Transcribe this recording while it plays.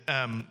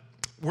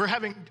we're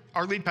having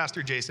our lead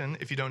pastor, Jason,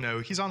 if you don't know,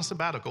 he's on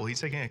sabbatical. He's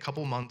taking a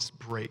couple months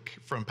break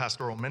from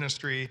pastoral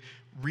ministry,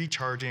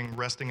 recharging,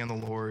 resting in the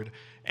Lord.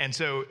 And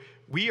so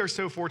we are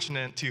so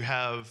fortunate to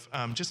have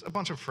just a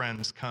bunch of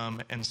friends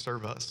come and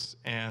serve us.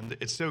 And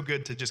it's so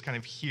good to just kind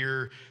of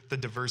hear the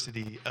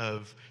diversity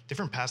of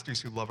different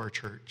pastors who love our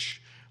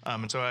church.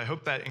 And so I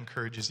hope that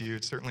encourages you.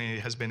 It certainly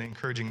has been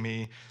encouraging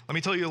me. Let me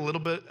tell you a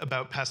little bit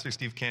about Pastor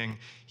Steve King.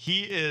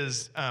 He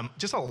is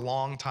just a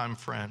longtime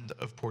friend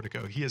of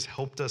Portico. He has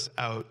helped us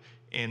out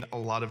in a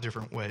lot of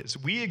different ways.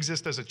 We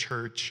exist as a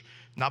church,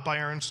 not by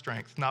our own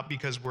strength, not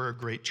because we're a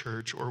great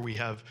church or we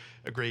have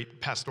a great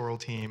pastoral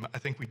team. I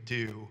think we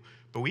do,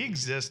 but we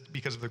exist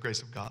because of the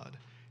grace of God.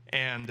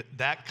 And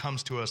that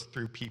comes to us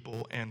through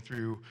people and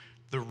through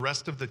the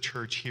rest of the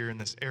church here in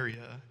this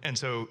area. And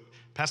so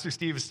Pastor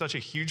Steve is such a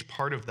huge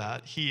part of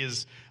that. He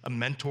is a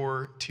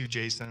mentor to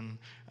Jason,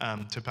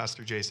 to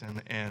Pastor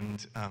Jason,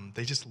 and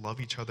they just love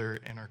each other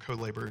and are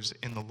co-laborers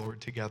in the Lord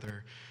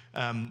together.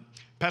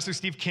 Pastor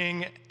Steve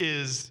King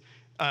is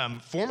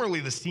formerly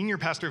the senior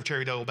pastor of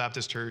Cherrydale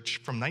Baptist Church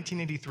from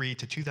 1983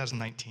 to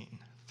 2019.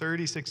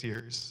 36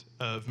 years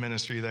of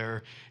ministry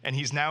there, and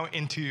he's now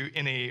in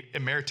a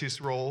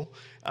emeritus role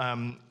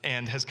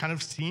and has kind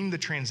of seen the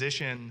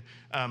transition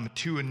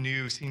to a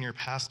new senior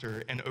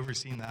pastor and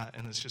overseen that,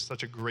 and it's just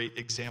such a great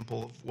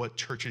example of what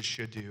churches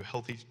should do,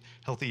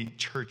 healthy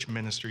church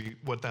ministry,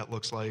 what that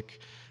looks like.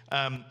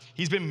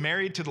 He's been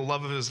married to the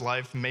love of his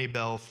life,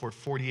 Maybell, for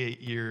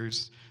 48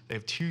 years. They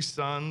have 2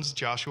 sons,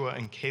 Joshua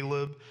and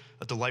Caleb,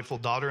 a delightful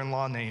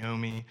daughter-in-law,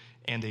 Naomi,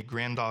 and a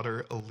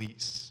granddaughter,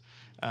 Elise.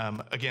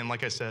 Again,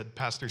 like I said,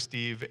 Pastor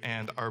Steve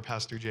and our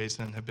Pastor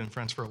Jason have been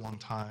friends for a long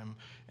time,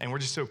 and we're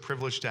just so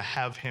privileged to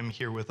have him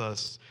here with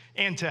us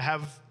and to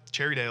have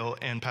Cherrydale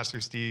and Pastor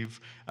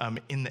Steve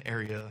in the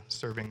area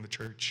serving the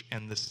church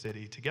and this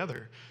city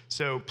together.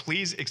 So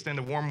please extend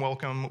a warm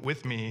welcome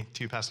with me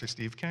to Pastor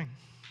Steve King.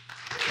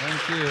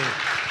 Thank you.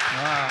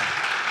 Wow.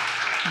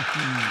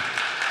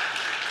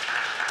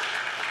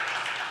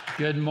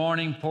 Good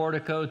morning,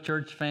 Portico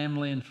Church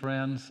family and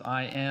friends.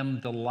 I am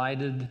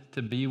delighted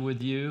to be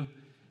with you.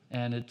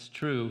 And it's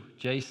true,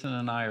 Jason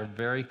and I are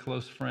very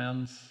close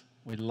friends.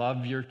 We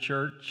love your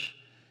church.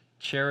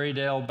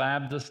 Cherrydale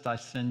Baptist, I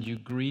send you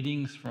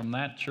greetings from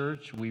that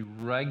church. We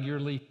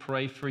regularly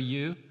pray for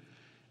you,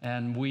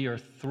 and we are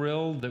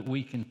thrilled that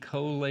we can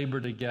co-labor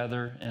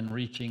together in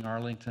reaching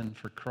Arlington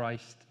for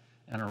Christ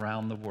and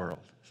around the world.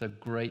 It's a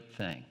great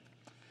thing.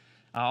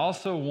 I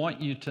also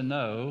want you to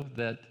know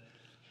that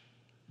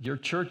your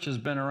church has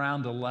been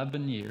around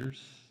 11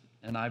 years,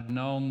 and I've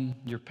known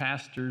your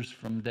pastors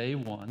from day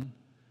one.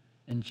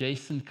 And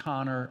Jason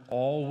Connor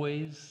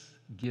always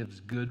gives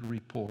good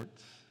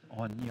reports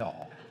on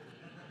y'all.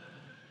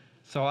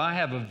 So I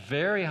have a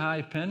very high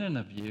opinion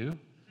of you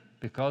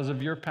because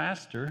of your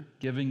pastor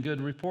giving good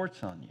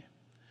reports on you.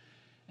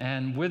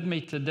 And with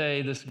me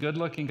today, this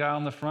good-looking guy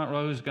on the front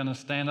row who's going to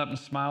stand up and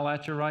smile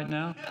at you right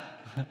now.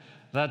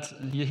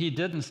 He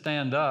didn't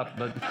stand up,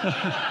 but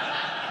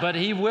but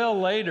he will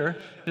later.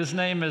 His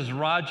name is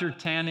Roger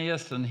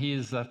Tanius, and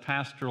he's a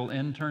pastoral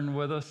intern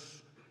with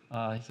us.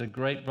 He's a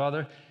great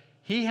brother.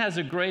 He has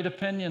a great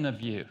opinion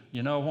of you.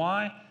 You know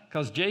why?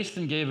 Because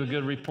Jason gave a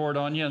good report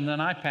on you, and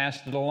then I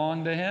passed it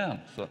along to him.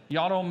 So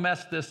y'all don't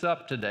mess this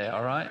up today,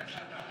 all right?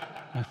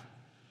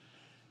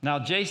 Now,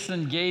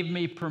 Jason gave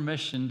me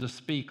permission to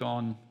speak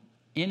on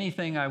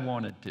anything I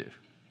wanted to.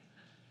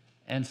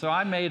 And so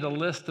I made a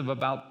list of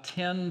about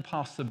 10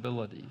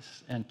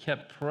 possibilities and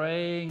kept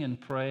praying and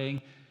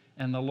praying,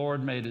 and the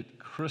Lord made it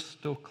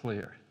crystal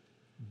clear.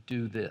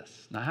 Do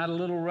this. Now, I had a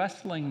little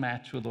wrestling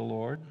match with the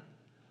Lord,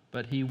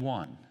 but he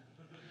won.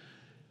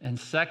 In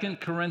 2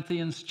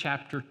 Corinthians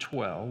chapter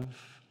 12,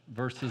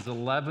 verses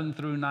 11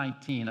 through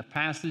 19, a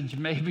passage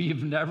maybe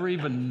you've never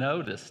even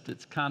noticed.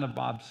 It's kind of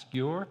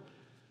obscure,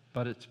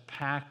 but it's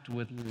packed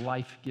with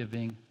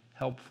life-giving,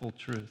 helpful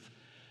truth.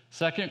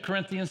 2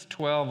 Corinthians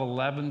 12,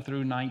 11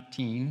 through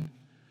 19,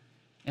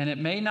 and it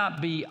may not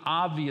be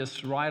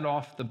obvious right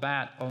off the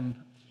bat on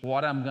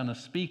what I'm going to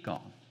speak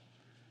on,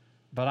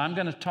 but I'm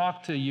going to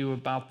talk to you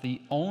about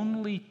the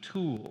only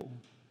tool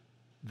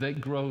that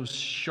grows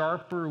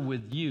sharper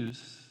with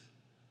use,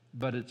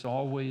 but it's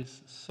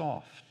always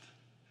soft.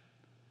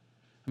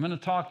 I'm going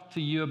to talk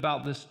to you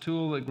about this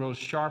tool that grows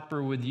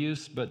sharper with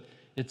use, but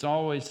it's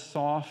always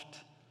soft,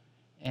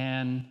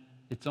 and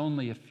it's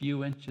only a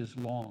few inches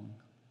long,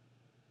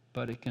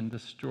 but it can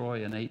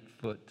destroy an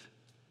 8-foot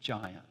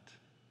giant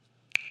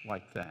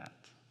like that.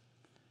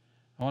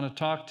 I want to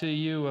talk to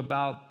you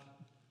about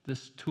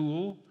this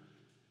tool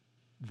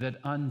that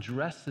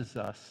undresses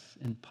us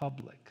in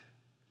public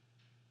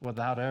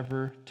without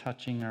ever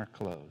touching our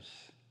clothes.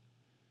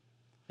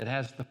 It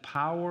has the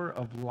power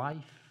of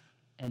life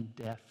and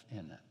death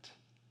in it.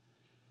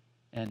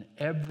 And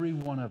every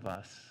one of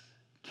us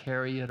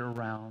carry it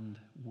around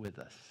with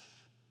us.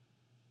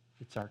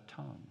 It's our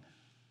tongue.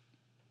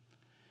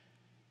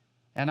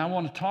 And I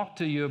want to talk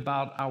to you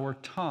about our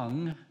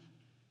tongue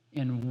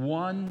in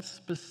one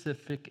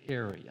specific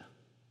area.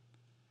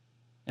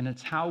 And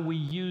it's how we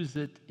use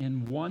it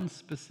in one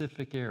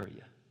specific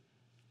area,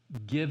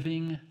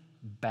 giving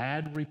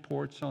bad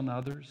reports on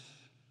others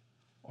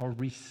or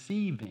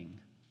receiving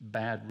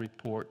bad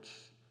reports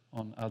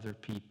on other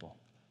people.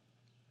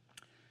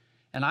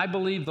 And I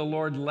believe the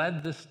Lord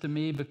led this to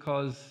me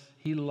because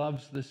he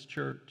loves this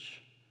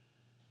church.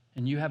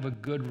 And you have a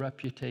good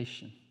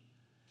reputation.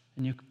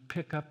 And you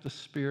pick up the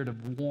spirit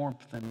of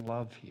warmth and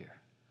love here.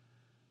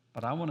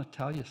 But I want to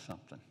tell you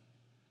something.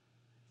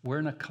 We're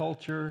in a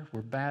culture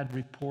where bad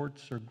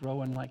reports are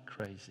growing like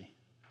crazy.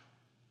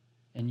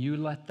 And you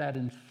let that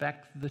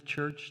infect the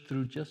church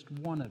through just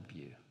one of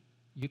you,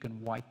 you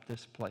can wipe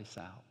this place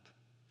out.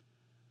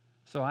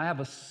 So I have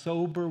a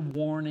sober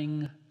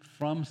warning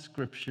from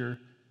Scripture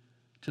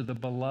to the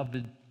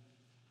beloved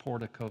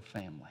Portico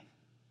family.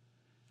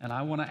 And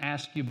I want to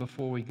ask you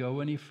before we go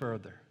any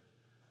further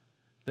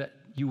that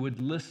you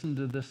would listen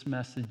to this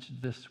message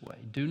this way.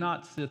 Do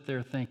not sit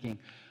there thinking,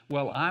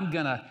 well, I'm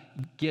going to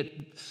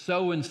get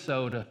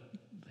so-and-so to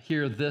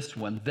hear this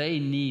one. They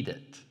need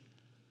it.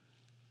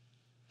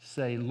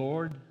 Say,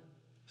 Lord,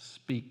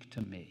 speak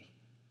to me.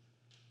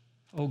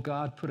 Oh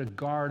God, put a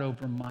guard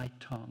over my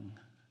tongue.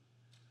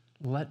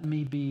 Let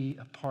me be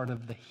a part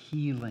of the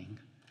healing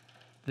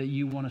that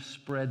you want to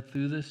spread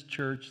through this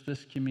church,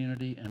 this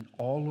community, and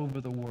all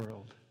over the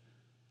world.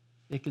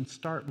 It can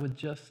start with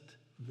just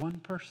one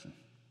person.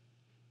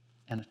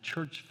 And a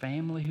church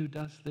family who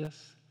does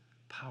this,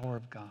 power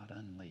of God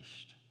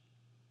unleashed.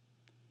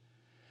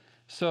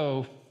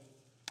 So,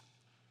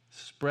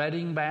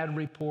 spreading bad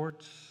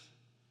reports,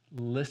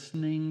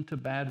 listening to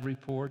bad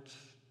reports,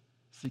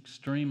 it's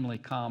extremely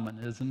common,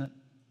 isn't it?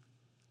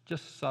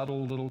 Just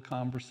subtle little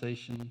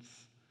conversations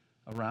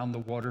around the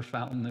water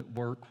fountain at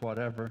work,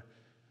 whatever.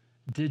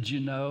 Did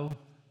you know?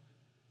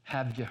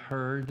 Have you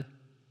heard?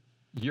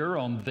 You're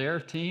on their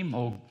team?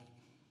 Oh,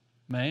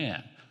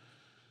 man.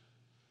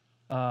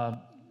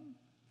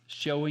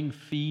 Showing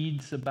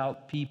feeds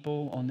about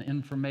people on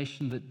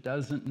information that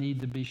doesn't need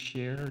to be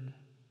shared.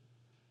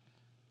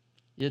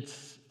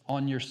 It's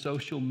on your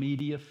social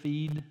media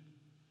feed.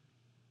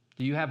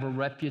 Do you have a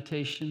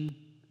reputation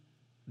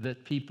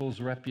that people's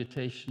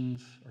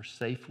reputations are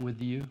safe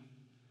with you?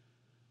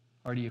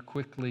 Or do you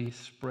quickly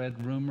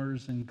spread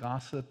rumors and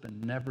gossip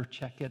and never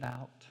check it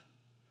out?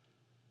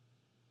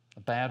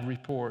 A bad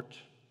report.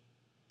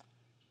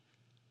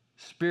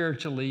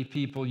 Spiritually,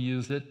 people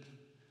use it.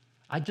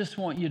 I just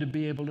want you to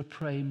be able to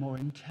pray more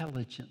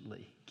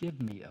intelligently. Give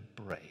me a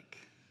break.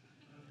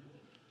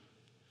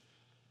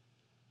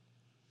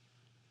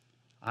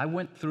 I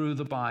went through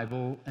the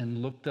Bible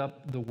and looked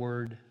up the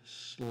word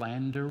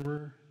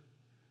slanderer,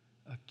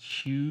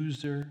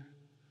 accuser,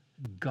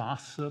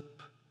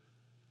 gossip.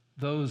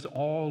 Those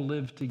all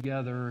live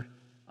together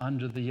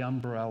under the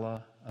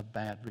umbrella of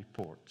bad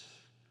reports.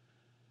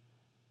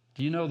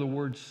 Do you know the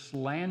word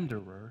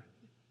slanderer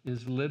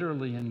is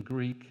literally in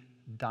Greek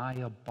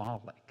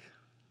diabolic?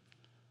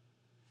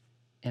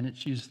 And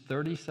it's used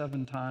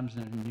 37 times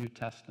in the New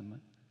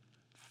Testament,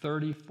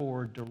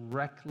 34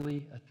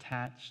 directly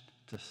attached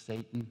to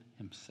Satan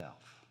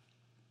himself.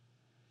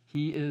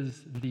 He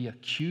is the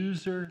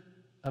accuser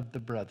of the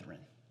brethren.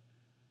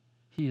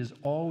 He is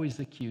always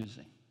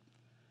accusing.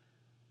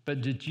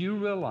 But did you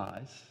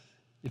realize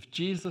if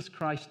Jesus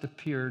Christ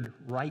appeared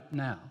right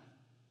now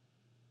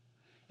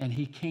and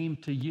he came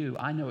to you,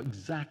 I know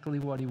exactly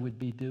what he would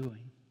be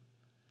doing.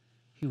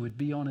 He would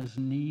be on his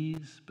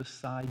knees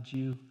beside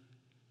you,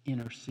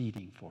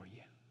 interceding for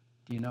you.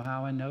 Do you know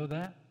how I know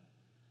that?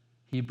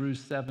 Hebrews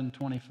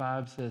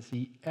 7:25 says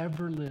he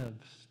ever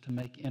lives to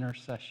make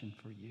intercession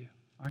for you.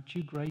 Aren't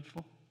you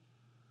grateful?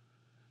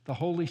 The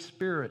Holy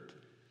Spirit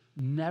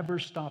never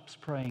stops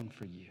praying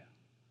for you.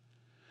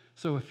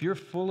 So if you're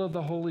full of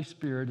the Holy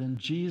Spirit and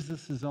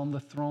Jesus is on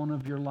the throne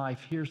of your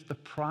life, here's the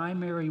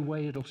primary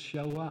way it'll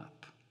show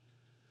up.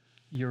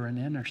 You're an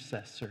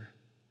intercessor,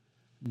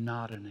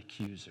 not an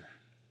accuser.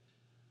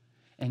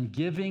 And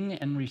giving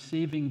and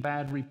receiving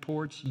bad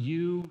reports,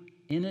 you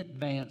in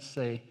advance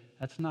say,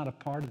 that's not a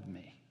part of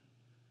me.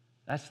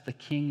 That's the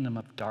kingdom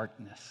of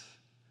darkness.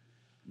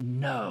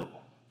 No.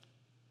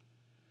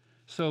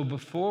 So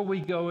before we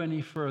go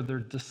any further,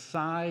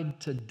 decide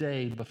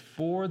today,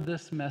 before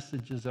this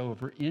message is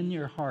over, in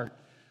your heart,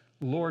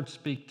 Lord,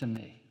 speak to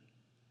me.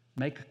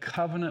 Make a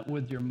covenant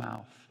with your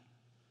mouth.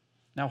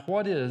 Now,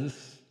 what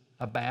is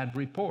a bad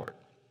report?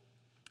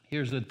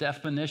 Here's a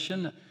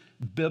definition,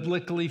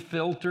 biblically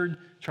filtered,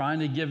 trying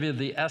to give you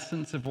the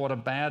essence of what a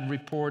bad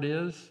report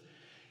is.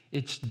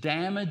 It's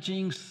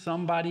damaging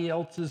somebody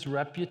else's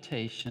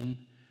reputation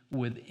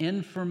with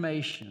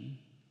information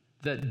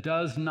that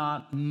does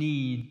not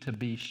need to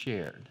be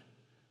shared.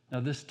 Now,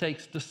 this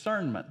takes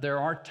discernment. There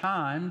are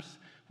times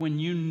when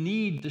you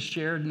need to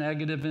share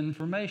negative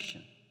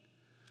information,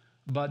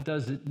 but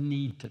does it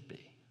need to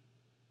be?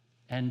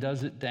 And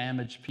does it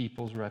damage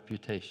people's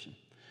reputation?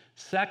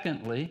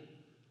 Secondly,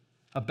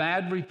 a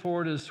bad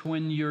report is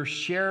when you're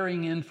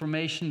sharing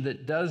information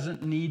that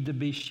doesn't need to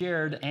be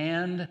shared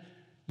and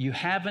you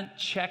haven't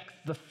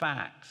checked the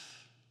facts.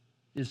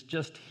 It's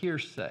just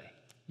hearsay.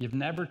 You've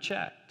never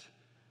checked.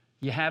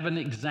 You haven't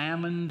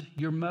examined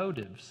your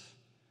motives.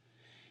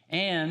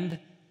 And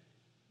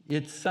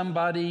it's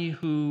somebody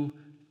who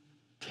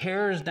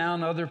tears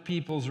down other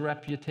people's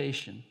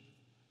reputation.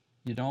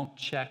 You don't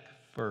check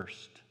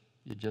first.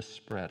 You just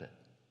spread it.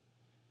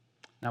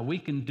 Now, we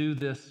can do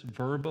this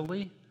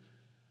verbally.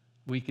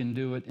 We can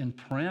do it in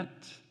print.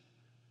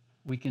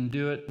 We can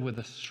do it with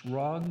a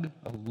shrug,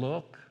 a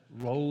look,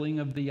 rolling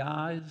of the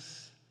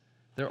eyes.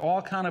 There are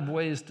all kinds of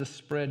ways to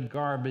spread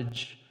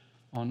garbage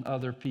on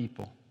other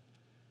people.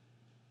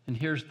 And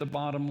here's the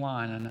bottom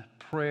line, and a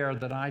prayer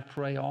that I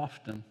pray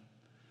often.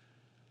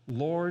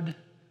 Lord,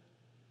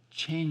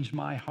 change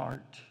my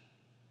heart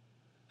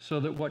so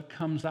that what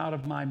comes out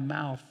of my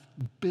mouth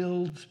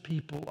builds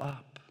people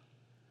up.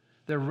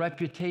 Their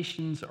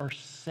reputations are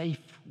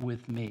safe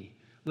with me.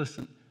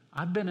 Listen,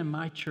 I've been in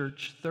my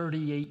church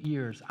 38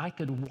 years. I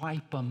could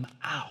wipe them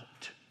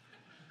out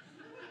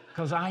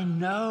because I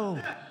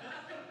know.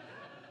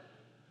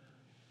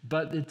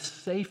 But it's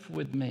safe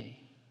with me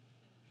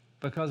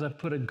because I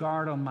put a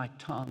guard on my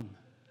tongue.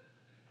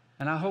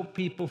 And I hope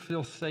people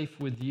feel safe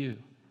with you.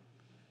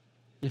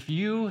 If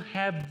you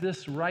have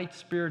this right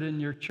spirit in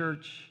your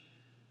church,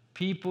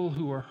 people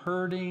who are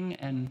hurting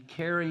and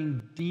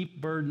carrying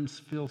deep burdens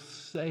feel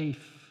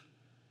safe.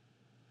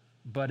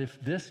 But if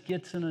this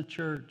gets in a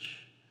church,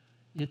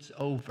 it's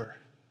over.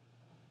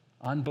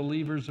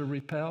 Unbelievers are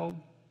repelled.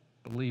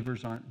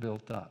 Believers aren't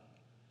built up.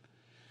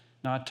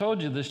 Now, I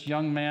told you this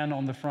young man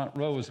on the front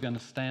row is going to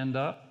stand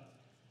up.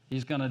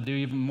 He's going to do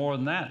even more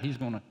than that. He's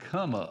going to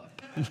come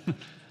up.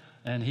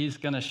 And he's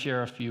going to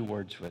share a few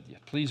words with you.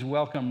 Please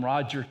welcome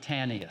Roger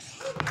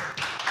Tanius.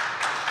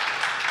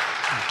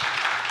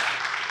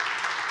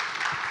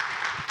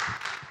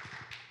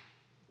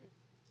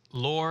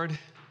 Lord,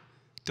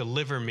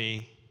 deliver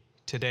me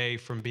today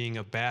from being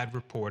a bad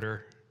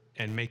reporter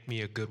and make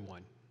me a good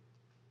one.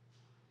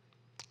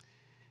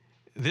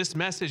 This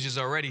message is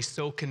already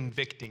so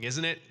convicting,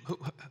 isn't it?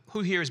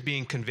 Who here is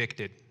being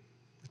convicted?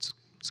 It's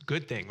a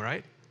good thing,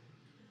 right?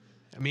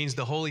 It means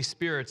the Holy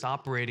Spirit's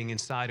operating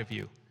inside of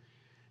you.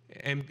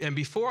 And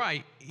before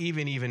I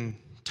even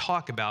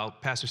talk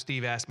about, Pastor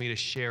Steve asked me to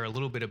share a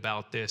little bit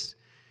about this.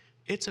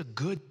 It's a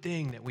good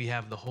thing that we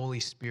have the Holy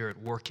Spirit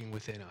working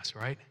within us,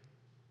 right?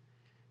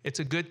 It's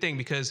a good thing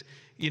because,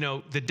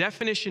 the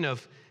definition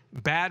of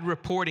bad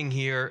reporting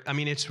here,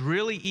 it's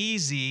really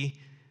easy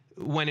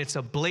when it's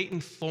a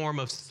blatant form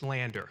of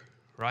slander,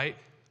 right?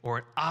 Or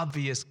an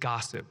obvious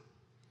gossip.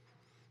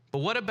 But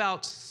what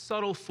about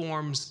subtle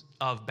forms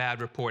of bad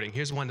reporting?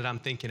 Here's one that I'm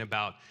thinking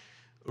about.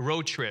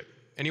 Road trip.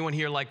 Anyone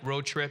here like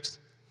road trips?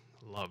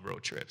 I love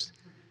road trips.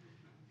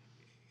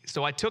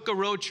 So I took a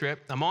road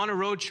trip. I'm on a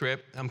road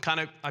trip.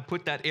 I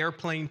put that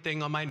airplane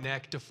thing on my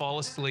neck to fall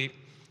asleep.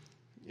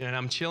 And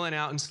I'm chilling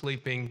out and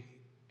sleeping.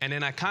 And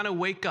then I kind of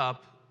wake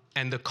up,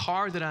 and the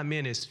car that I'm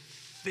in is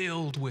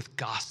filled with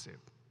gossip.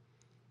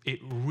 It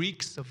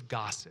reeks of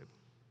gossip.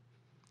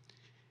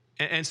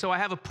 And so I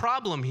have a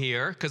problem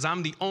here because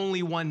I'm the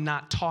only one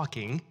not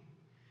talking.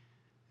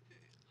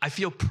 I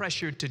feel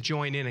pressured to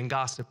join in and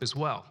gossip as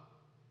well.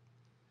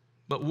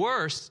 But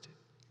worst,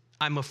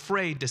 I'm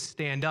afraid to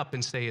stand up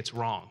and say it's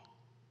wrong.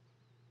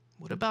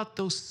 What about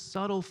those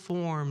subtle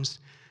forms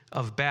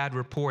of bad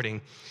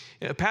reporting?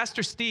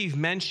 Pastor Steve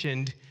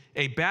mentioned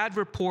a bad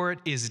report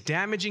is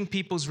damaging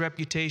people's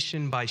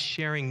reputation by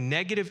sharing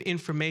negative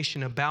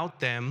information about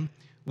them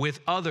with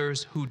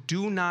others who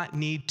do not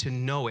need to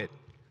know it.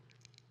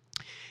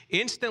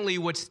 Instantly,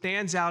 what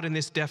stands out in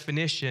this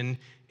definition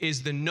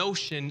is the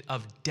notion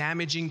of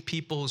damaging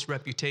people's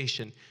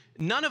reputation.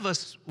 None of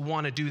us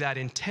want to do that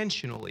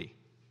intentionally.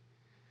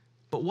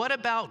 But what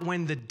about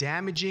when the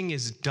damaging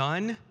is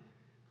done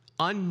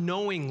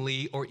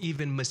unknowingly or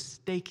even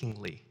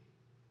mistakenly?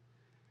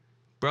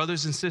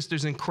 Brothers and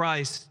sisters in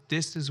Christ,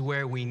 this is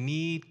where we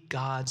need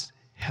God's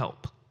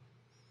help.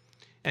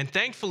 And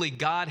thankfully,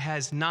 God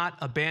has not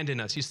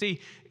abandoned us. You see,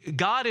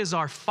 God is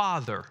our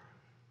Father.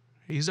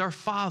 He's our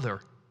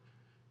Father.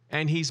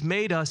 And He's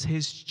made us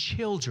His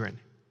children.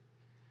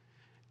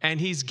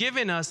 And He's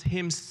given us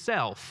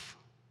Himself,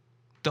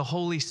 the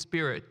Holy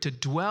Spirit, to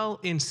dwell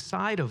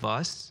inside of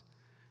us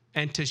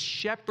and to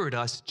shepherd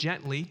us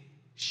gently,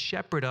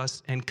 shepherd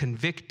us and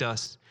convict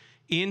us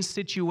in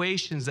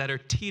situations that are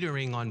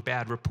teetering on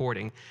bad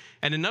reporting.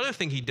 And another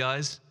thing He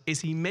does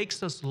is He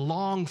makes us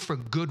long for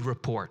good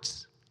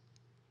reports.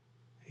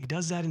 He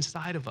does that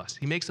inside of us.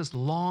 He makes us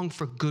long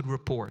for good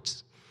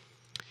reports.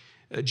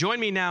 Join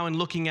me now in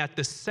looking at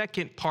the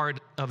second part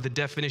of the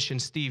definition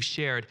Steve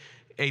shared.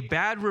 A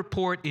bad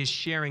report is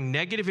sharing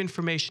negative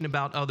information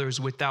about others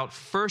without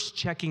first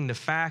checking the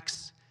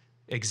facts,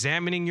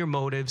 examining your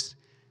motives,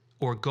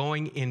 or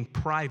going in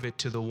private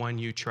to the one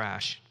you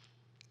trash.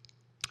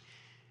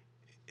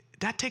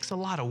 That takes a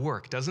lot of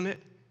work, doesn't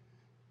it?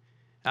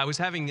 I was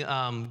having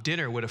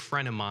dinner with a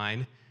friend of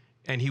mine,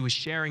 and he was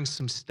sharing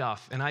some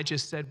stuff, and I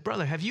just said,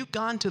 "Brother, have you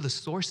gone to the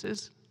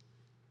sources?"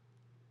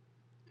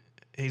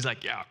 And he's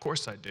like, "Yeah, of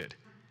course I did."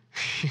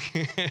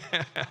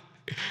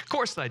 Of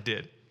course I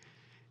did.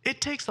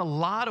 It takes a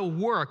lot of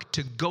work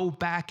to go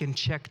back and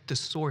check the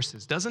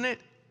sources, doesn't it?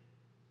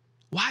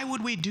 Why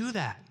would we do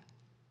that?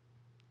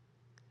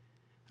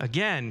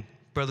 Again,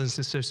 brothers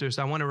and sisters,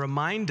 I want to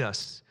remind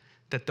us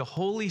that the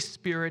Holy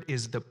Spirit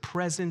is the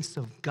presence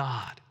of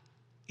God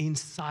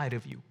inside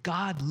of you,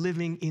 God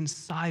living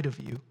inside of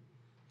you,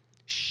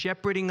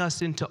 shepherding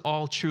us into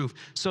all truth,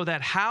 so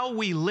that how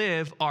we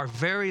live, our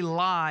very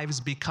lives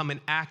become an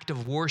act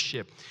of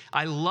worship.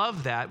 I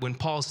love that when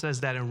Paul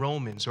says that in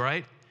Romans,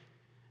 right?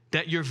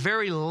 That your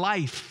very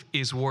life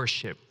is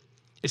worship.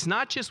 It's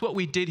not just what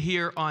we did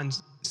here on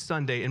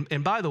Sunday.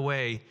 And by the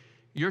way,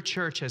 your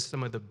church has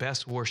some of the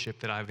best worship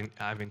that I've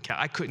encountered.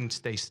 I couldn't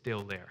stay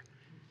still there.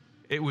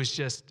 It was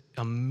just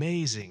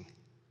amazing.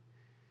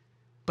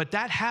 But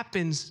that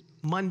happens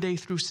Monday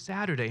through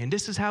Saturday, and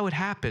this is how it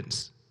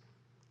happens.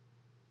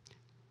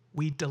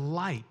 We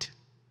delight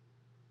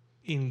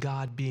in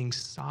God being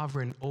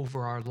sovereign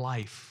over our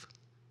life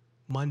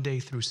Monday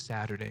through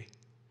Saturday,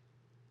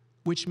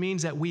 which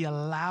means that we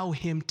allow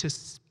him to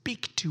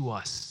speak to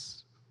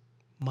us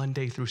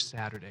Monday through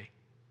Saturday.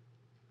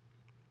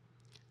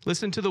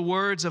 Listen to the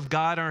words of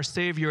God, our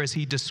Savior, as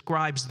he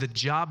describes the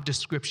job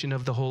description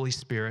of the Holy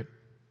Spirit.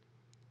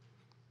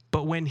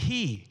 But when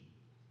he,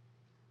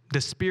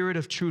 the Spirit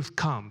of truth,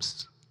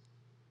 comes,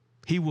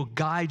 he will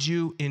guide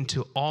you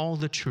into all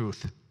the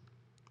truth.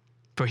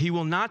 For he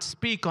will not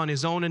speak on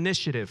his own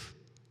initiative,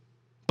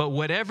 but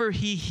whatever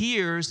he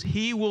hears,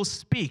 he will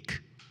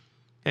speak,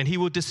 and he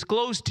will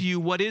disclose to you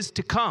what is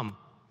to come.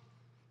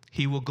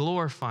 He will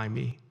glorify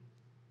me,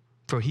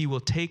 for he will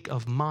take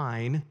of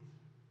mine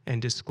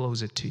and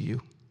disclose it to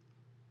you.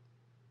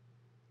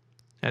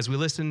 As we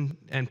listen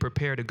and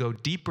prepare to go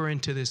deeper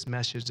into this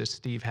message that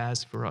Steve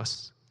has for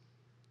us,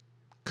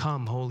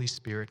 come, Holy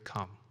Spirit,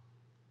 come.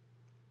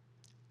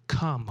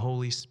 Come,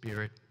 Holy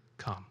Spirit,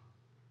 come.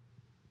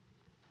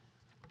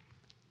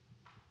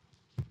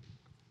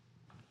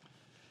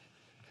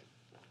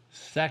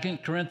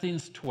 Second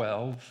Corinthians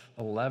 12,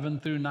 11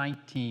 through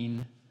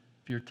 19.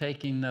 If you're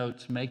taking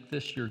notes, make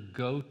this your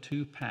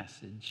go-to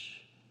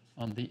passage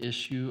on the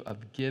issue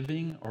of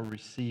giving or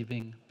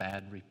receiving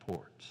bad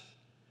reports.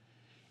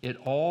 It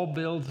all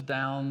builds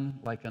down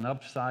like an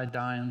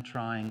upside-down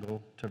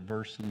triangle to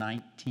verse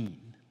 19,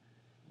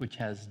 which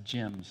has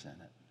gems in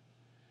it.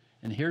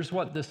 And here's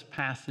what this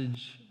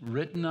passage,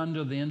 written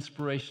under the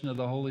inspiration of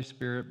the Holy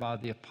Spirit by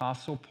the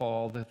Apostle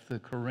Paul, that the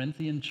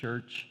Corinthian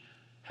church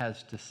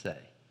has to say.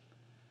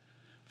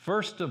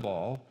 First of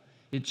all,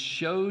 it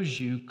shows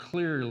you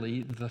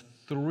clearly the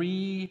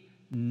three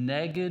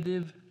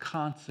negative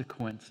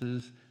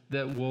consequences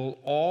that will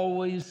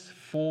always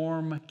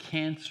form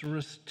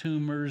cancerous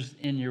tumors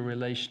in your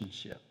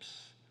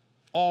relationships.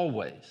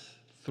 Always.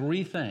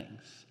 Three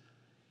things.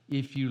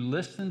 If you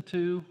listen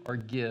to or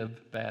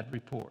give bad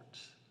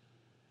reports.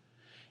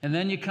 And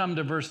then you come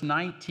to verse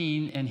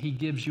 19 and he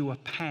gives you a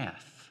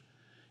path.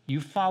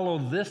 You follow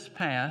this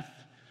path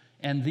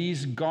and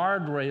these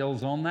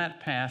guardrails on that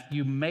path,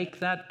 you make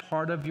that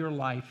part of your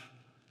life,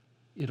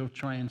 it'll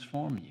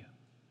transform you.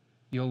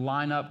 You'll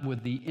line up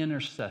with the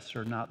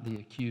intercessor, not the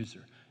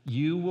accuser.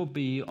 You will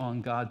be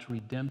on God's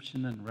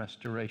redemption and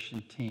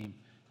restoration team.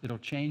 It'll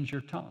change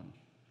your tongue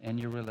and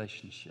your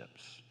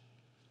relationships.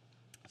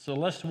 So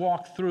let's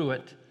walk through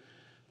it.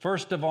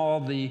 First of all,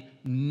 the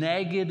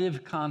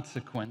negative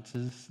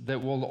consequences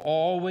that will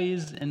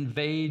always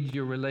invade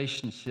your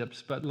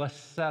relationships, but let's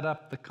set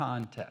up the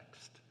context.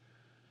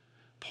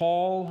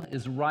 Paul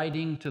is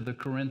writing to the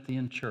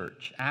Corinthian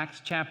church.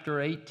 Acts chapter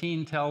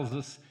 18 tells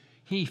us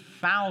he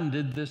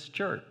founded this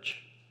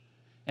church,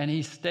 and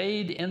he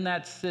stayed in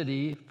that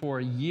city for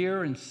a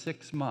year and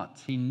 6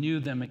 months. He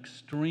knew them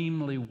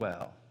extremely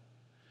well.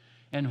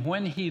 And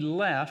when he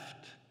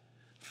left,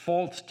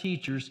 false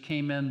teachers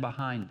came in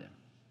behind him.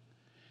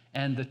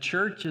 And the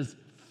church is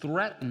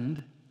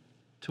threatened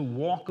to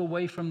walk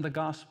away from the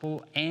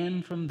gospel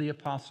and from the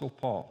Apostle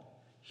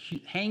Paul,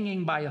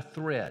 hanging by a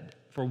thread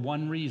for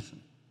one reason.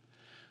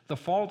 The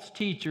false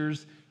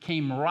teachers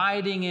came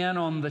riding in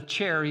on the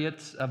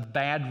chariots of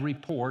bad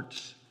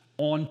reports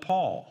on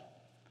Paul.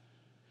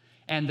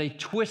 And they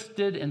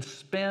twisted and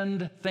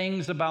spinned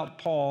things about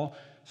Paul,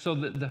 so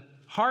that the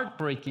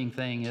heartbreaking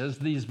thing is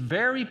these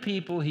very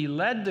people he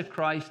led to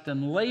Christ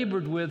and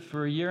labored with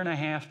for a year and a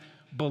half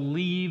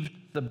believed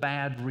the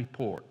bad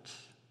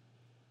reports.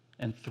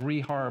 And three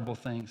horrible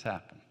things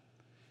happened.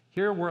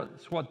 Here's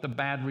what the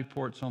bad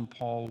reports on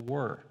Paul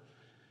were.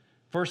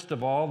 First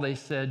of all, they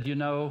said,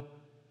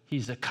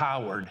 he's a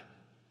coward.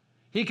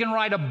 He can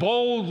write a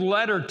bold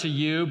letter to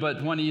you,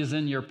 but when he is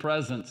in your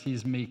presence,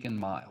 he's meek and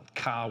mild.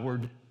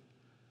 Coward.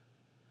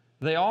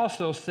 They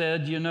also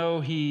said,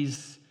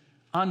 he's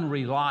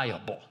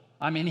unreliable.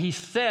 He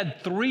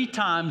said 3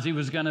 times he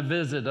was going to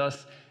visit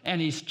us, and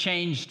he's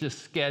changed his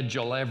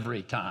schedule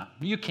every time.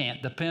 You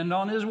can't depend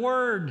on his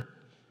word.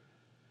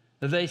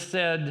 They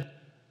said,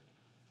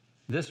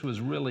 this was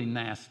really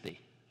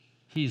nasty.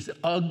 He's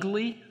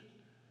ugly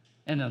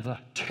and is a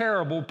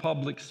terrible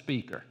public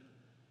speaker.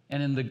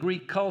 And in the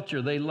Greek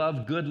culture, they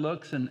love good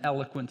looks and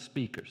eloquent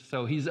speakers.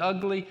 So he's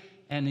ugly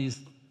and he's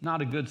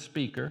not a good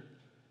speaker.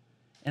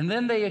 And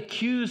then they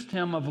accused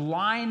him of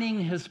lining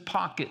his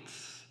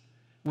pockets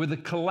with a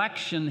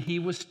collection he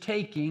was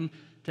taking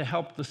to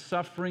help the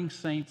suffering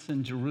saints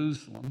in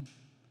Jerusalem.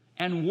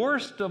 And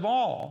worst of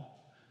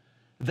all,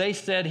 they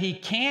said he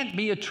can't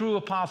be a true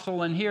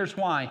apostle, and here's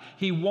why.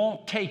 He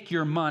won't take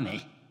your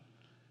money.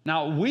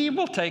 Now, we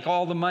will take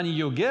all the money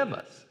you'll give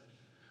us,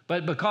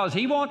 but because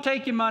he won't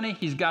take your money,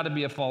 he's got to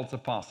be a false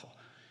apostle.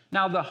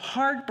 Now, the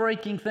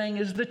heartbreaking thing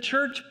is the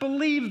church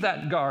believed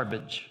that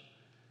garbage.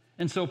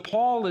 And so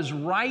Paul is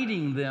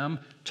writing them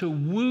to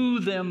woo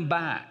them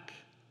back.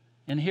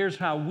 And here's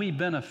how we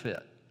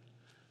benefit.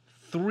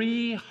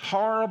 3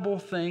 horrible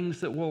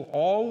things that will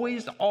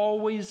always,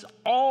 always,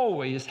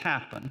 always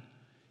happen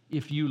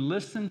if you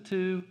listen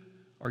to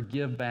or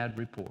give bad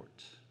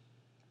reports.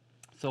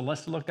 So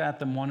let's look at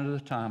them one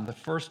at a time. The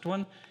first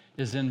one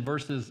is in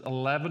verses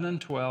 11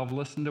 and 12.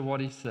 Listen to what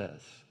he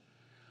says.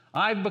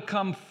 I've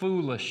become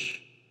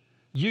foolish.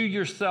 You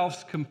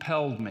yourselves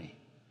compelled me.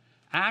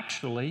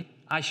 Actually,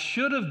 I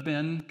should have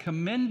been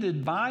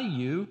commended by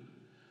you,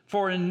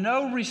 for in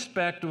no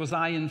respect was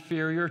I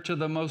inferior to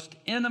the most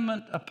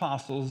eminent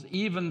apostles,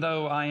 even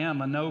though I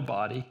am a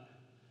nobody.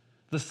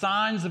 The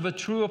signs of a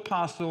true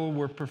apostle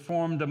were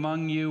performed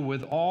among you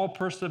with all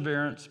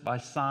perseverance by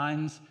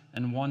signs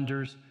and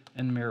wonders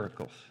and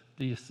miracles.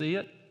 Do you see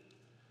it?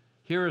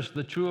 Here is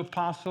the true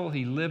apostle.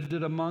 He lived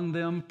it among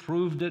them,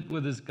 proved it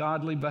with his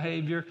godly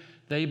behavior.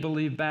 They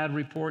believe bad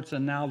reports,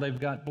 and now they've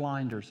got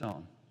blinders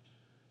on.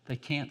 They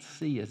can't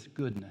see his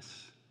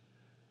goodness.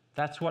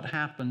 That's what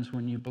happens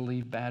when you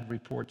believe bad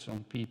reports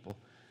on people.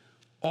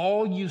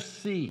 All you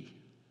see,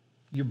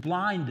 you're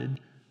blinded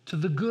to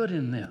the good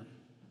in them.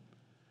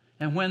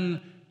 And when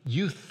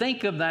you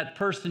think of that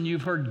person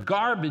you've heard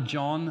garbage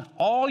on,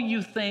 all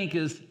you think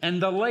is,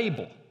 and the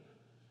label,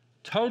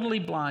 totally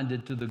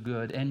blinded to the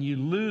good, and you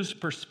lose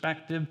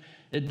perspective.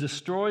 It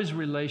destroys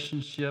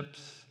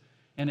relationships,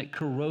 and it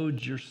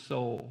corrodes your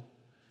soul,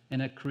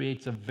 and it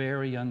creates a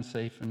very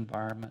unsafe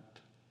environment.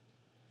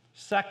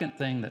 Second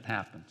thing that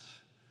happens,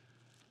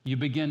 you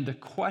begin to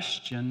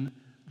question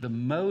the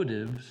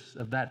motives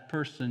of that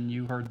person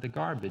you heard the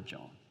garbage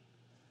on,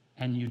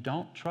 and you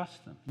don't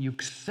trust them. You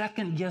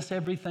second guess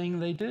everything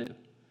they do.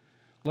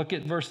 Look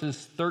at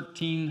verses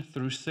 13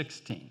 through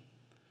 16.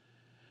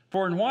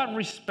 For in what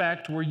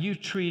respect were you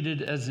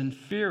treated as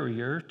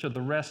inferior to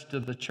the rest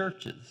of the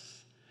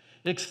churches,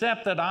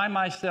 except that I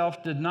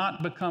myself did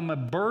not become a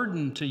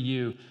burden to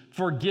you?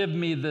 Forgive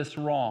me this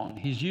wrong.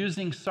 He's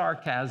using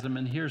sarcasm,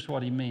 and here's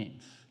what he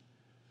means.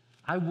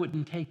 I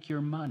wouldn't take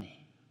your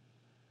money.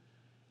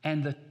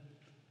 And the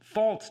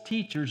false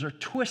teachers are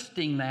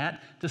twisting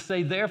that to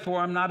say, therefore,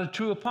 I'm not a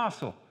true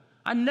apostle.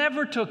 I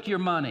never took your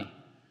money.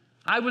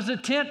 I was a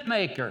tent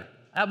maker.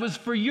 That was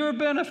for your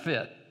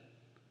benefit.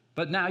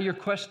 But now you're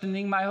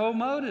questioning my whole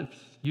motives.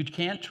 You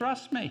can't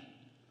trust me.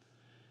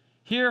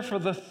 Here, for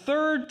the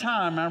 3rd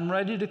time, I'm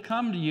ready to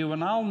come to you,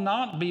 and I'll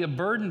not be a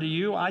burden to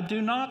you. I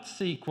do not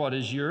seek what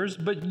is yours,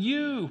 but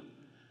you.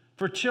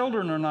 For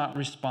children are not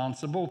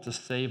responsible to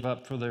save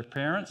up for their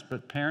parents,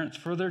 but parents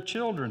for their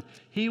children.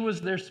 He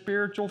was their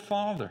spiritual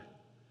father.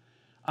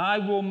 I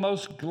will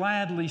most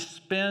gladly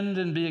spend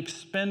and be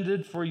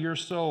expended for your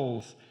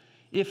souls.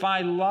 If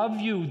I love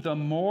you the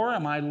more,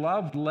 am I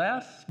loved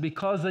less?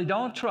 Because they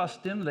don't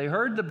trust him. They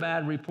heard the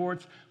bad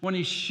reports. When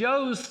he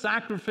shows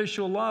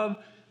sacrificial love,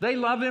 they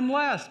love him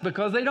less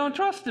because they don't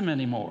trust him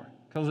anymore,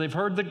 because they've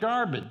heard the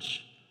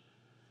garbage.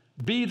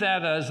 Be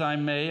that as I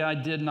may, I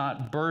did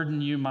not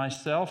burden you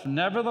myself.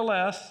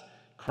 Nevertheless,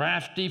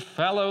 crafty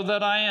fellow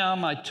that I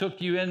am, I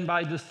took you in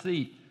by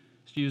deceit.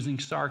 It's using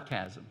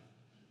sarcasm.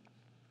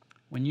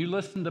 When you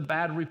listen to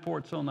bad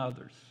reports on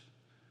others,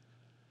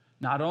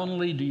 not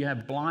only do you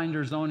have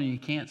blinders on and you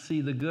can't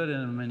see the good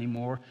in them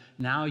anymore,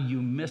 now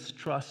you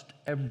mistrust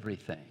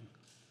everything.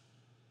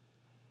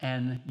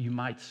 And you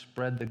might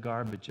spread the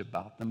garbage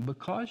about them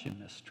because you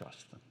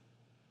mistrust them.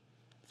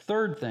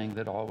 Third thing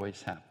that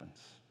always happens,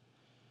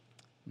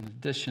 in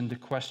addition to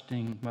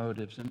questioning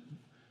motives, and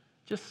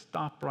just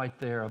stop right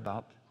there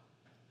about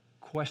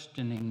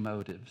questioning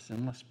motives,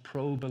 and let's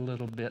probe a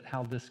little bit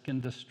how this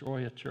can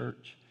destroy a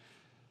church.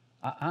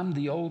 I'm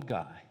the old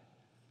guy.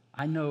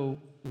 I know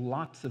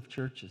lots of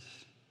churches.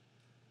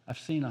 I've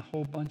seen a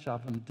whole bunch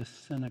of them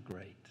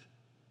disintegrate.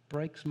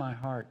 Breaks my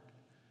heart.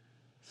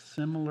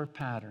 Similar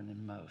pattern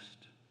in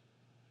most.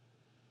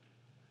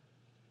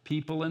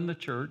 People in the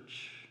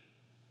church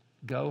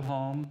go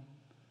home,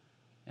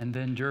 and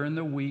then during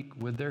the week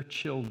with their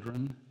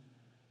children,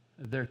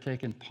 they're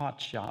taking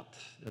pot shots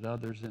at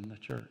others in the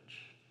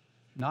church,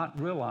 not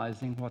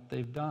realizing what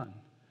they've done.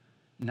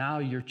 Now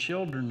your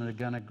children are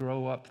going to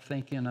grow up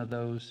thinking of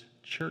those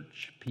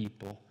church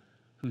people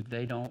who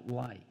they don't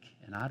like,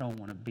 and I don't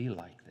want to be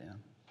like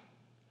them.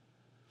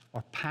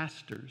 Or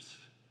pastors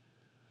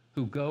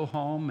who go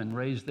home and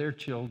raise their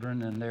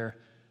children, and their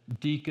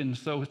deacon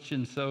such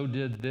and so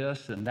did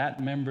this, and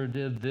that member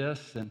did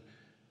this, and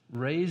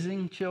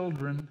raising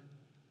children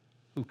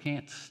who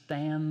can't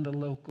stand the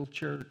local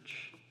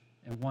church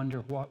and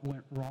wonder what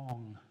went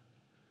wrong.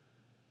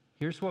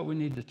 Here's what we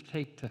need to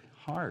take to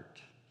heart.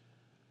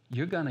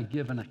 You're going to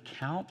give an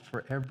account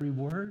for every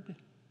word.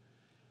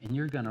 and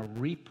you're going to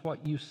reap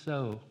what you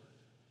sow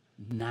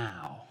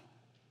now.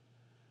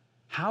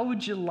 How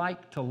would you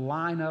like to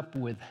line up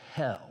with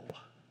hell?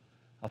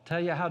 I'll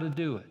tell you how to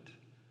do it.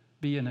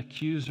 Be an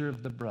accuser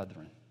of the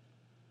brethren.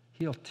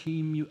 He'll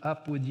team you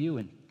up with you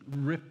and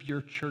rip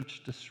your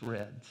church to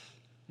shreds.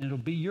 And it'll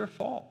be your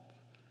fault.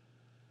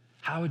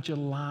 How would you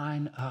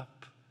line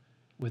up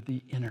with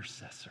the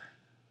intercessor?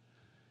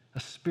 A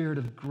spirit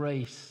of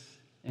grace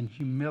and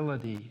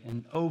humility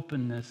and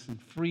openness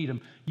and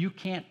freedom. You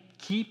can't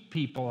keep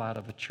people out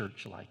of a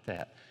church like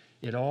that.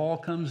 It all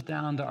comes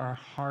down to our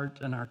heart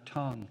and our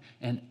tongue,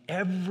 and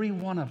every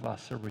one of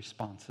us are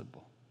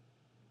responsible.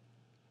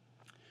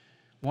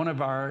 One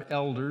of our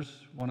elders,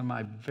 one of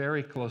my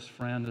very close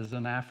friends, is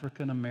an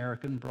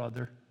African-American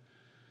brother.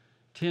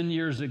 10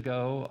 years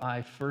ago,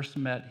 I first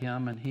met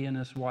him, and he and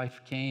his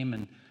wife came,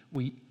 and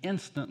we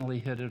instantly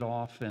hit it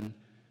off, and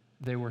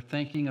they were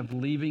thinking of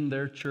leaving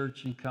their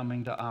church and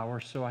coming to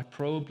ours. So I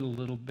probed a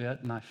little bit,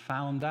 and I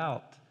found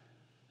out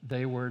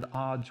they were at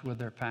odds with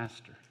their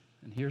pastor.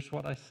 And here's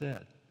what I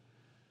said.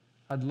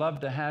 I'd love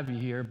to have you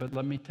here, but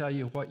let me tell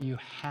you what you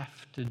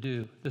have to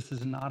do. This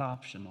is not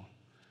optional.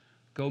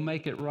 Go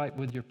make it right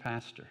with your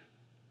pastor.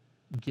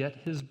 Get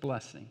his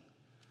blessing,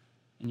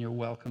 and you're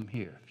welcome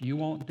here. If you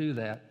won't do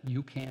that,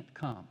 you can't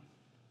come.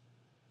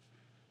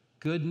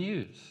 Good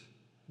news.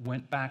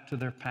 Went back to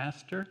their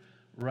pastor,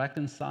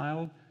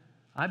 reconciled.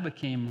 I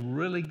became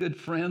really good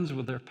friends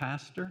with their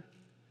pastor,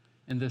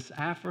 and this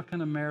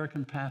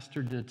African-American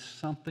pastor did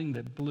something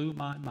that blew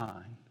my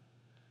mind.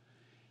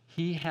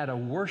 He had a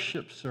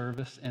worship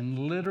service and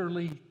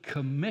literally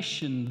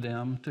commissioned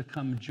them to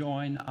come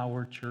join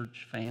our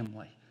church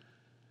family.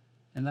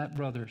 And that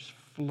brother's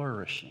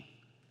flourishing.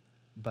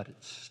 But it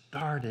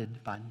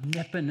started by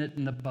nipping it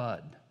in the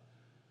bud.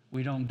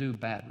 We don't do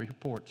bad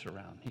reports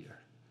around here.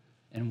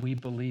 And we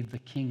believe the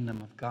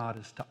kingdom of God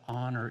is to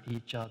honor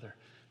each other.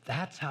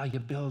 That's how you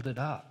build it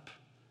up.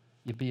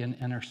 You be an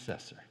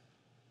intercessor.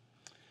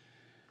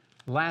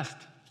 Last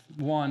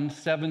one,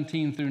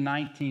 17 through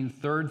 19,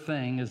 third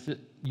thing is that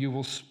you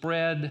will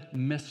spread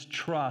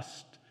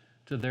mistrust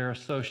to their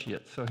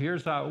associates. So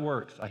here's how it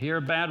works. I hear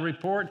a bad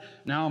report.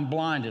 Now I'm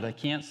blinded. I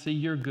can't see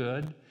your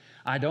good.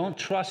 I don't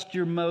trust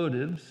your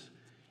motives.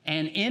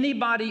 And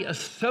anybody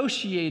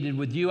associated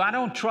with you, I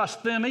don't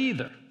trust them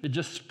either. It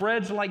just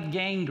spreads like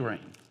gangrene.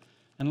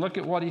 And look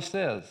at what he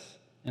says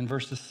in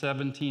verses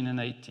 17 and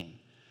 18.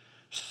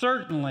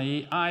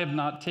 Certainly, I have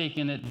not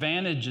taken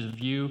advantage of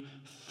you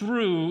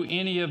through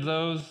any of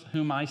those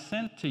whom I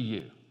sent to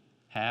you.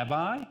 Have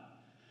I?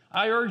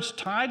 I urged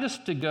Titus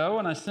to go,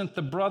 and I sent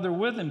the brother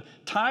with him.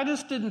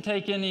 Titus didn't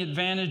take any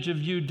advantage of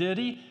you, did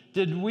he?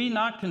 Did we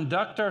not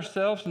conduct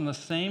ourselves in the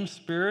same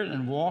spirit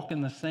and walk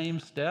in the same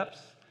steps?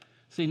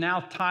 See, now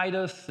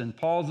Titus and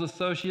Paul's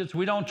associates,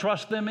 we don't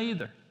trust them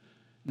either.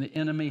 And the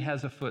enemy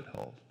has a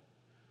foothold.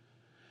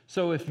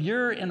 So if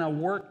you're in a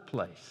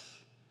workplace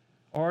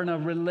or in a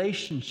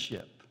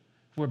relationship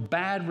where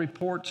bad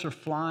reports are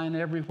flying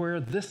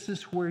everywhere, this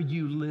is where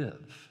you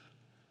live.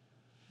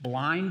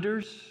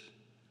 Blinders,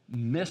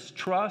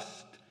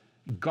 mistrust,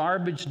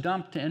 garbage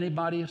dumped to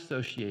anybody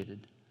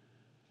associated.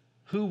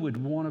 Who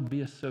would want to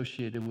be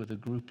associated with a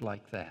group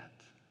like that?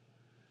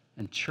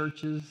 And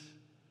churches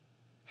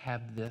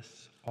have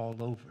this all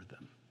over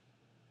them.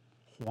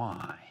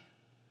 Why?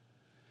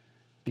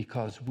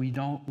 Because we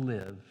don't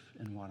live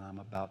in what I'm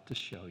about to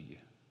show you.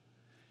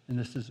 And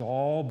this is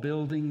all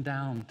building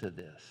down to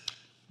this.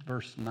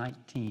 Verse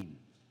 19.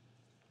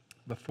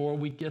 Before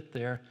we get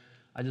there,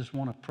 I just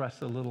want to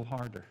press a little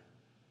harder.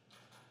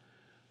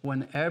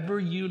 Whenever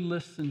you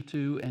listen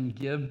to and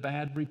give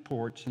bad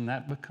reports, and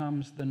that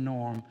becomes the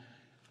norm,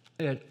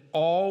 it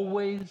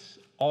always,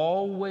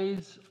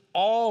 always,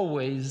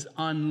 always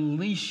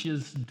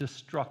unleashes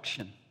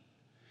destruction.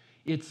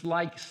 It's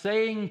like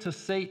saying to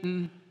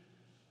Satan,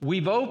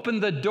 we've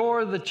opened the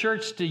door of the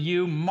church to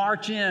you,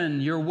 march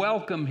in, you're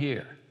welcome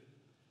here.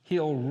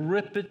 He'll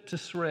rip it to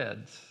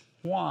shreds.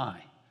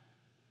 Why?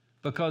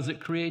 Because it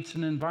creates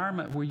an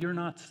environment where you're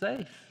not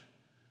safe.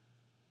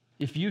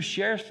 If you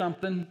share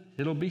something,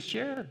 it'll be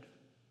shared.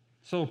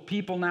 So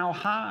people now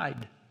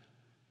hide,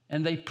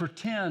 and they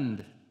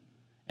pretend,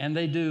 and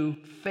they do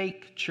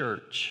fake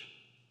church.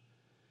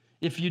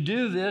 If you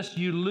do this,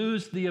 you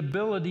lose the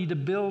ability to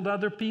build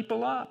other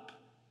people up.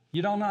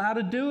 You don't know how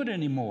to do it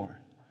anymore.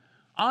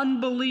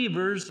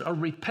 Unbelievers are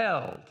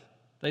repelled.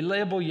 They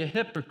label you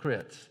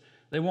hypocrites.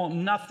 They want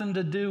nothing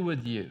to do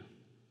with you.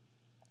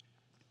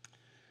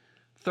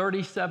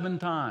 37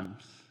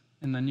 times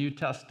in the New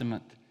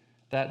Testament,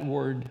 that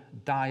word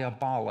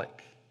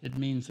diabolic, it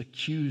means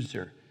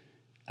accuser,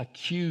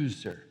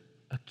 accuser,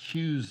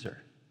 accuser.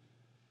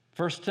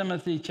 1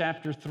 Timothy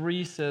chapter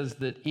 3 says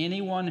that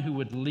anyone who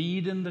would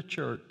lead in the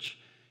church,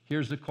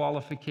 here's the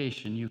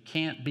qualification, you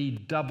can't be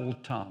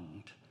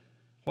double-tongued.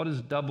 What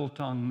does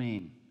double-tongued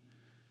mean?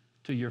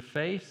 To your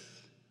face,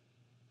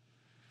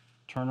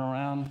 turn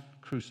around,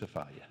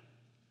 crucify you.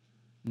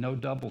 No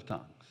double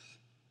tongues.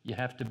 You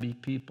have to be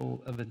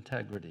people of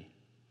integrity.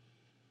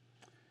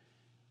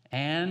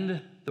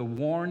 And the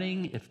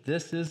warning, if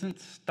this isn't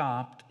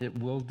stopped, it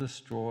will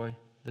destroy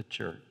the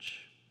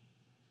church.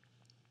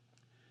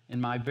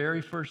 In my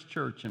very first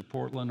church in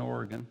Portland,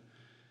 Oregon,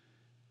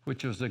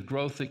 which was a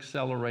growth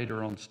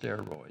accelerator on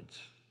steroids,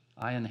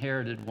 I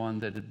inherited one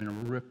that had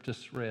been ripped to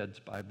shreds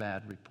by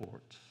bad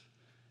reports.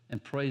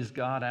 And praise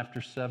God,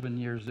 after 7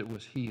 years, it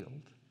was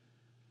healed.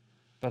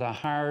 But I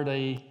hired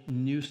a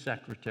new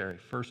secretary,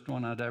 first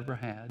one I'd ever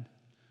had.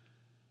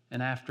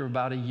 And after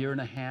about 1.5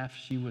 years,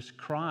 she was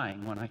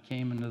crying when I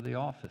came into the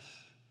office.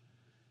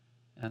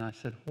 And I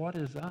said, "What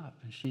is up?"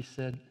 And she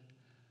said,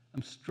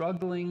 "I'm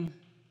struggling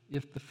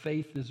if the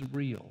faith is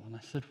real." And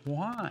I said,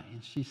 "Why?"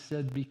 And she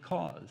said,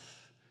 "Because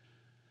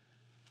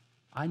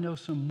I know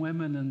some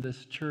women in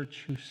this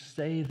church who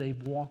say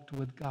they've walked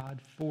with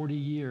God 40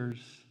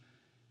 years,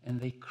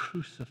 and they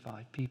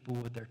crucify people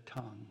with their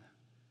tongue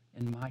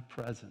in my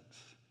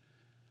presence.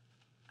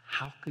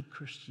 How could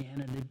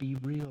Christianity be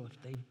real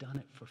if they've done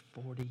it for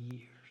 40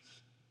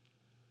 years?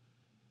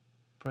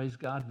 Praise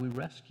God, we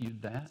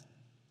rescued that.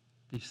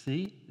 You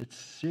see, it's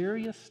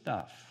serious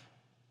stuff.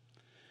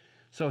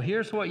 So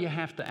here's what you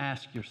have to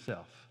ask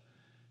yourself.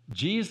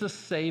 Jesus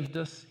saved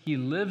us. He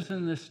lives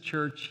in this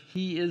church.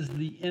 He is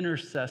the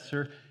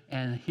intercessor.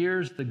 And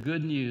here's the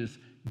good news.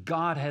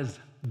 God has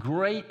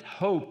great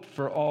hope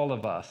for all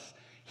of us.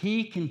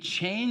 He can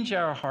change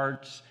our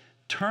hearts,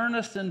 turn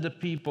us into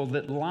people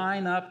that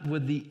line up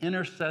with the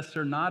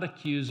intercessor, not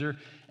accuser,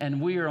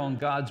 and we are on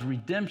God's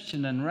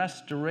redemption and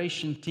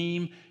restoration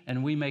team,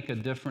 and we make a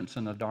difference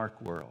in a dark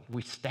world.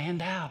 We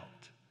stand out.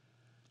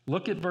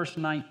 Look at verse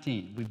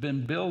 19. We've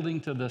been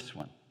building to this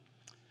one.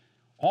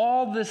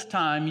 All this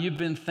time, you've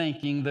been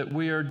thinking that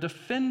we are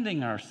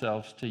defending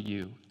ourselves to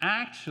you.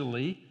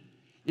 Actually,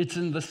 it's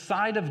in the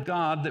sight of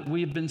God that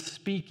we've been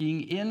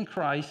speaking in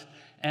Christ,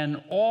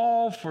 and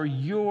all for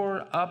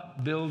your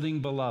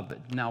upbuilding,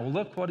 beloved. Now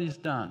look what he's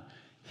done.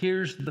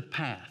 Here's the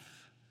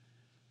path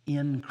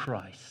in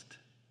Christ.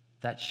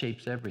 That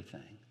shapes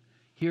everything.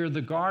 Here are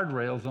the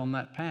guardrails on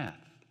that path.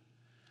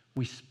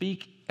 We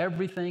speak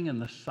everything in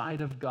the sight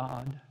of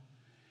God,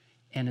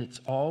 and it's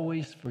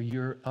always for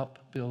your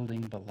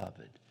upbuilding,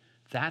 beloved.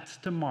 That's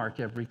to mark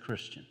every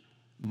Christian.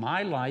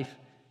 My life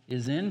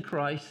is in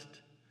Christ.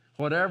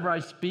 Whatever I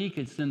speak,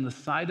 it's in the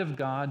sight of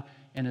God,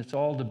 and it's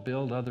all to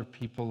build other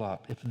people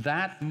up. If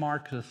that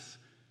marks us,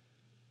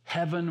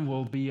 heaven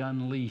will be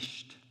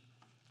unleashed.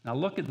 Now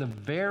look at the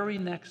very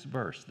next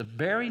verse. The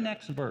very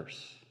next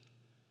verse.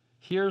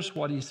 Here's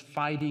what he's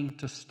fighting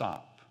to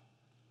stop.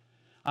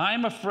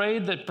 I'm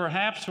afraid that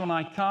perhaps when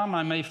I come,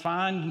 I may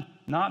find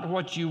not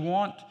what you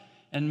want,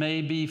 and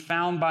may be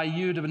found by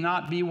you to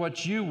not be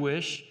what you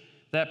wish,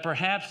 that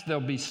perhaps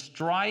there'll be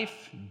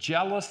strife,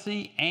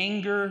 jealousy,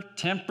 anger,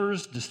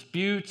 tempers,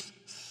 disputes,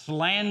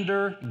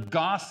 slander,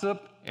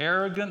 gossip,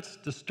 arrogance,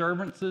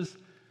 disturbances.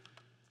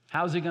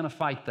 How's he going to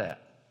fight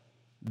that?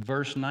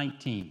 Verse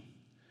 19.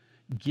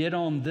 Get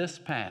on this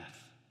path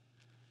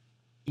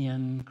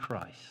in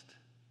Christ.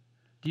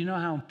 Do you know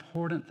how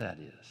important that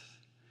is?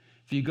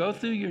 If you go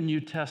through your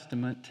New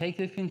Testament, take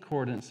a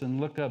concordance and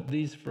look up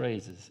these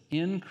phrases.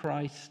 In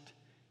Christ,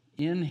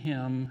 in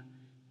Him,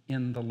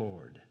 in the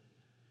Lord.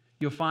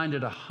 You'll find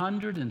it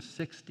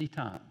 160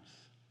 times.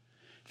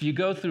 If you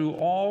go through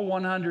all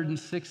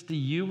 160,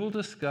 you will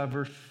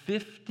discover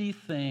 50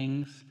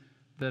 things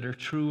that are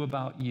true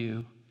about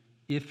you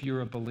if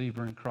you're a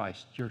believer in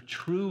Christ, your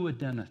true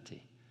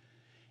identity.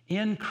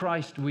 In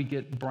Christ, we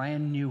get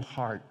brand new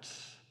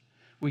hearts.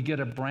 We get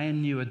a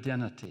brand new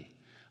identity,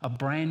 a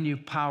brand new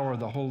power of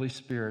the Holy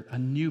Spirit, a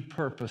new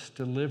purpose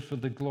to live for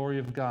the glory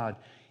of God.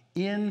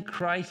 In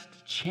Christ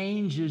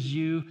changes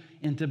you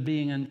into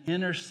being an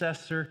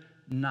intercessor,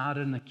 not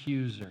an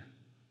accuser.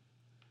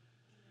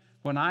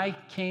 When I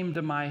came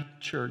to my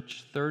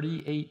church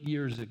 38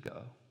 years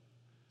ago,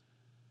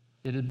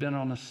 it had been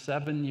on a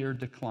 7-year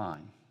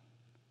decline.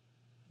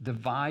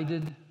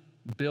 Divided,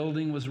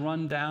 building was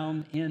run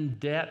down, in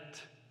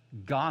debt,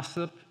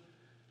 gossip,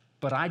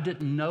 but I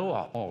didn't know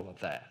all of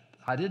that.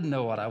 I didn't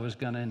know what I was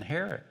going to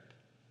inherit.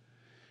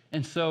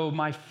 And so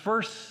my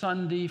first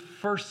Sunday,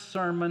 first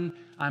sermon,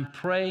 I'm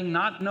praying,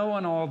 not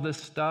knowing all this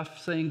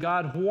stuff, saying,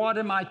 God, what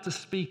am I to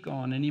speak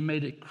on? And He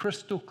made it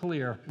crystal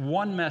clear.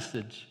 One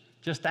message.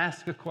 Just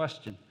ask a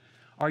question.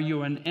 Are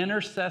you an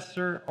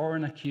intercessor or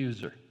an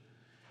accuser?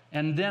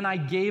 And then I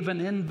gave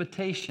an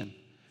invitation.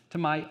 To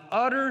my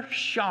utter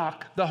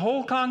shock, the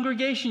whole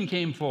congregation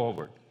came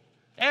forward.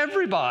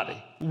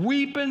 Everybody,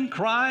 weeping,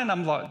 crying.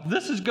 I'm like,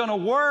 this is going to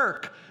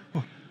work.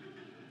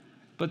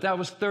 But that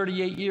was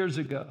 38 years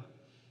ago.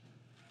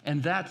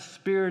 And that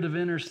spirit of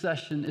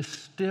intercession is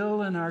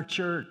still in our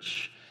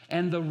church.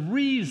 And the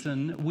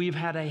reason we've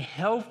had a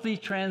healthy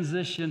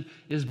transition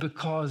is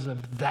because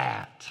of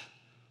that.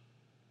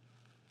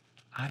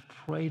 I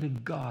pray to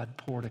God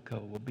Portico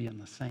will be in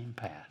the same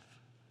path,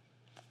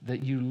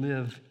 that you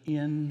live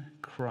in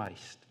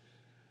Christ.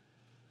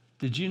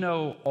 Did you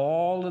know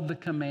all of the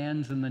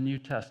commands in the New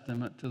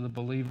Testament to the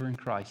believer in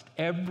Christ,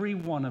 every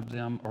one of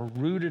them are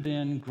rooted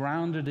in,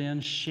 grounded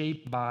in,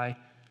 shaped by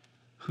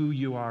who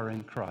you are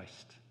in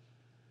Christ?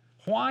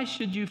 Why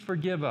should you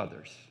forgive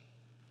others?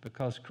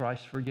 Because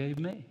Christ forgave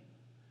me.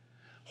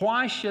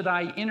 Why should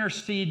I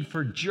intercede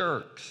for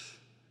jerks?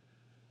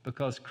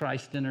 Because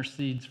Christ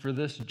intercedes for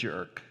this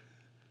jerk.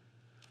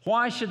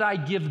 Why should I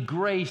give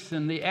grace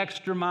and the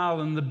extra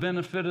mile and the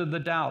benefit of the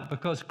doubt?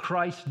 Because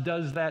Christ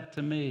does that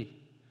to me.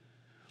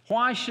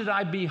 Why should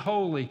I be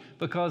holy?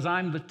 Because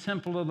I'm the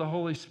temple of the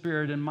Holy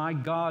Spirit and my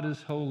God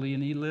is holy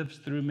and He lives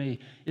through me.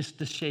 It's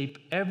to shape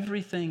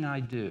everything I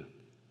do.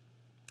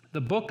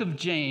 The book of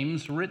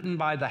James, written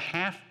by the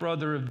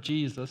half-brother of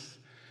Jesus,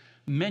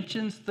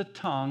 mentions the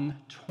tongue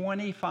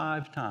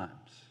 25 times.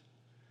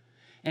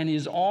 And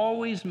he's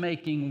always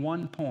making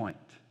one point.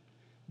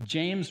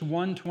 James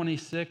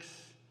 1:26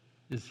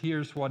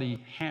 here's what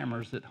he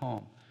hammers at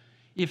home.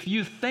 If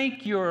you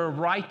think you're a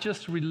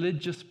righteous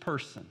religious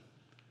person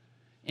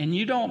and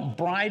you don't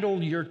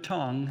bridle your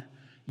tongue,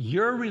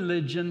 your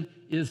religion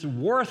is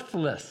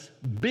worthless.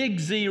 Big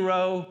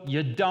zero,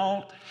 you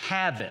don't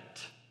have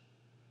it.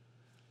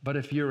 But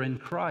if you're in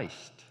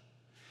Christ,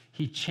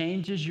 He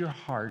changes your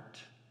heart,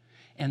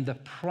 and the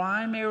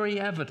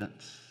primary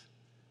evidence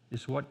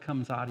is what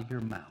comes out of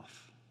your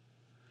mouth.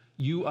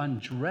 You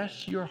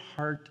undress your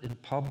heart in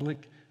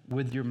public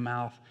with your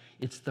mouth.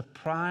 It's the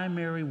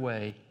primary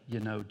way you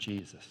know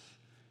Jesus.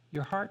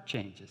 Your heart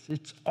changes.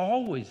 It's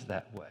always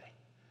that way.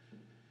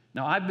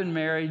 Now, I've been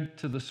married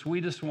to the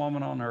sweetest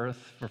woman on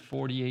earth for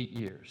 48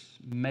 years,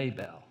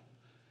 Maybelle.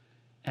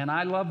 And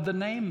I love the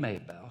name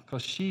Maybelle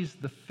because she's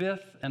the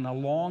fifth in a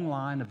long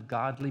line of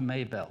godly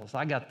Maybelles.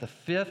 I got the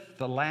fifth,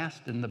 the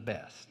last, and the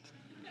best.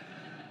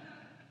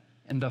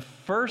 And the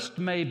first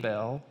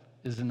Maybelle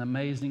is an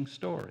amazing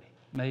story.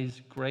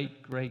 May's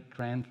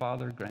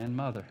great-great-grandfather,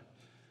 grandmother.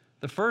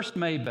 The first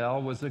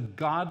Maybelle was a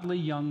godly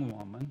young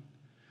woman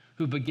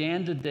who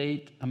began to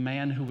date a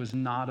man who was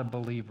not a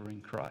believer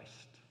in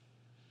Christ.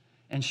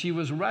 And she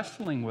was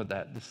wrestling with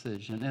that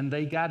decision. And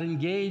they got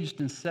engaged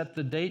and set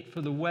the date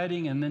for the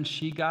wedding. And then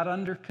she got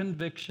under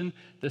conviction.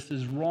 This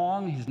is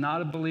wrong. He's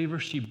not a believer.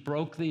 She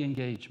broke the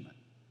engagement.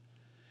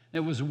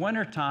 It was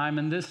wintertime,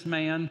 and this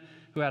man,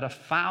 who had a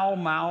foul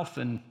mouth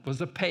and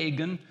was a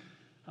pagan,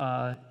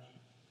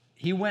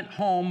 he went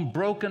home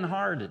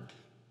brokenhearted.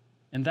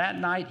 And that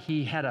night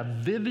he had a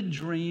vivid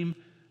dream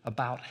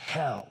about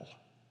hell.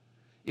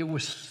 It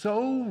was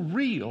so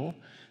real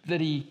that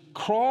he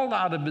crawled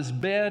out of his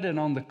bed and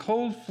on the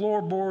cold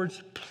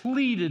floorboards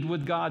pleaded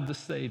with God to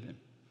save him.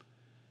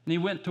 And he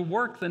went to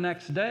work the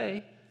next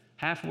day.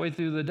 Halfway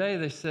through the day,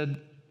 they said,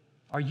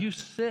 "Are you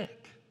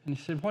sick?" And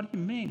he said, "What do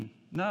you mean?"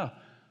 "No."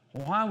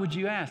 "Why would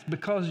you ask?"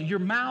 "Because your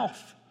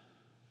mouth,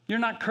 you're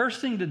not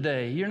cursing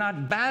today. You're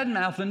not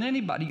bad-mouthing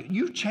anybody.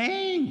 You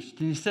changed."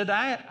 And he said,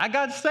 I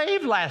got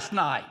saved last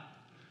night.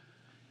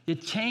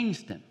 It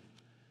changed him.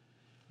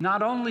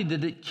 Not only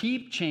did it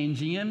keep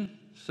changing him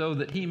so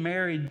that he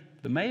married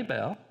the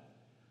Maybelle,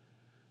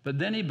 but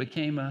then he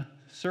became a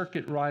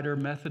circuit rider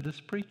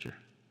Methodist preacher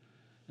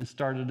and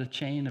started a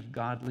chain of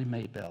godly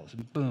Maybelles.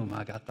 And boom,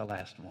 I got the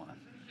last one.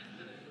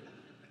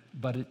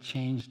 But it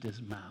changed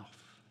his mouth.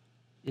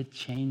 It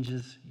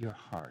changes your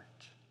heart.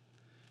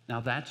 Now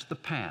that's the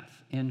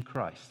path in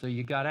Christ. So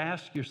you got to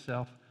ask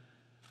yourself,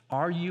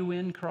 are you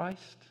in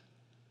Christ?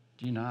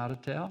 Do you know how to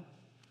tell?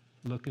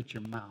 Look at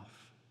your mouth.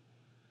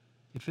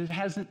 If it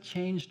hasn't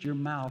changed your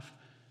mouth,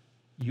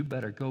 you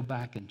better go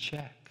back and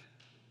check.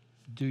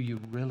 Do you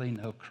really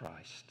know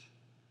Christ?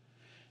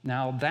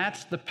 Now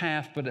that's the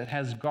path, but it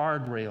has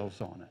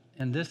guardrails on it.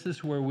 And this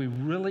is where we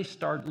really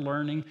start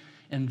learning,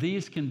 and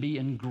these can be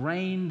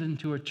ingrained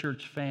into a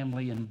church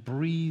family and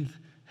breathe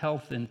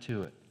health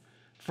into it.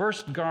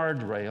 First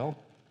guardrail,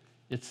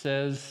 it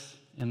says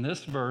in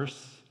this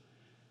verse,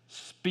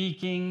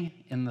 speaking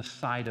in the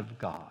sight of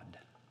God.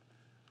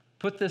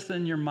 Put this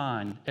in your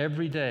mind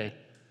every day.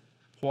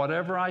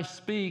 Whatever I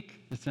speak,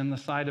 it's in the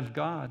sight of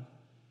God.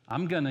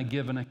 I'm going to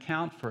give an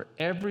account for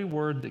every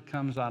word that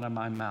comes out of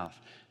my mouth.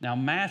 Now,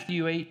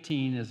 Matthew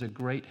 18 is a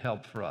great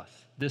help for us.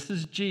 This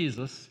is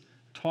Jesus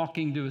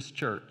talking to his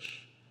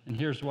church. And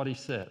here's what he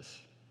says.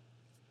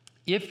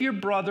 If your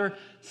brother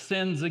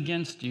sins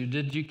against you,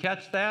 did you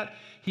catch that?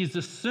 He's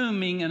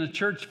assuming in a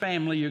church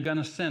family you're going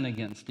to sin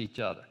against each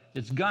other.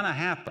 It's going to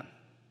happen.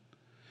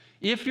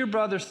 If your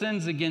brother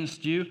sins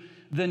against you,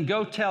 then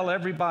go tell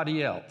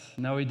everybody else.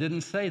 No, he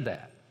didn't say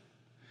that.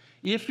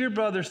 If your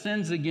brother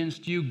sins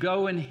against you,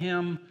 go in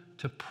him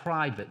to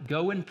private.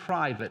 Go in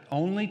private,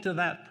 only to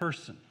that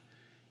person.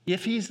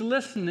 If he's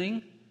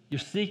listening, you're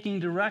seeking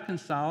to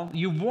reconcile.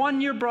 You've won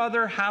your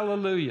brother,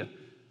 hallelujah.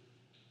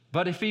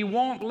 But if he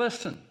won't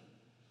listen,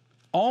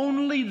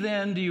 only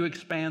then do you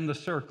expand the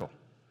circle.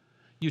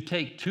 You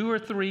take 2 or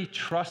 3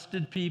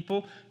 trusted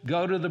people,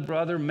 go to the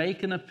brother,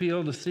 make an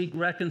appeal to seek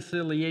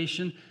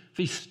reconciliation. If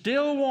he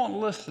still won't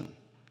listen,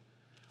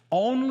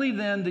 only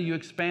then do you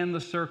expand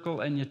the circle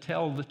and you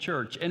tell the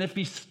church. And if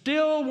he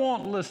still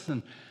won't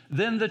listen,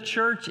 then the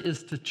church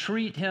is to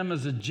treat him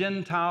as a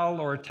Gentile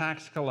or a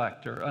tax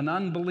collector, an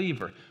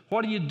unbeliever.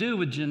 What do you do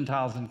with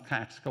Gentiles and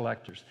tax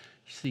collectors?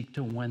 You seek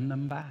to win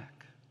them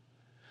back.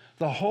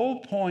 The whole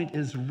point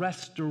is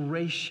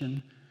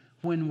restoration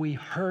when we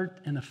hurt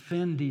and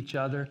offend each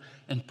other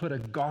and put a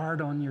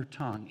guard on your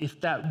tongue. If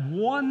that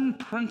one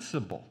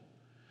principle,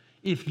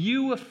 if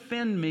you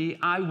offend me,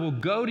 I will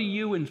go to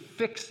you and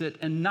fix it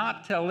and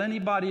not tell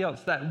anybody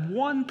else. That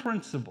one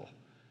principle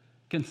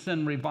can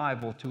send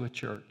revival to a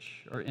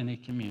church or any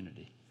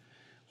community.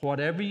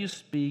 Whatever you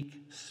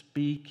speak,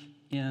 speak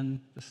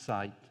in the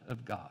sight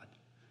of God.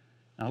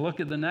 Now look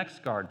at the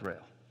next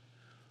guardrail.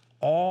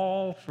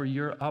 All for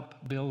your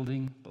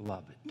upbuilding,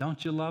 beloved.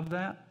 Don't you love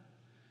that?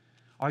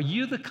 Are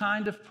you the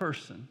kind of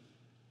person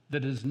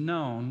that is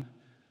known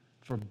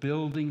for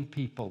building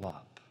people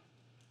up?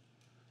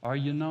 Are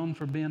you known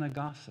for being a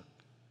gossip?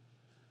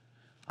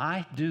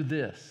 I do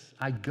this.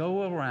 I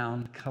go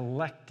around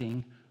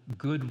collecting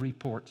good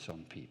reports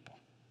on people.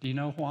 Do you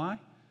know why?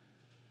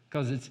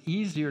 Because it's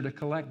easier to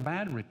collect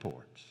bad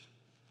reports.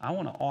 I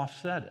want to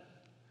offset it.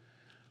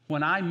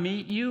 When I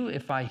meet you,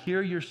 if I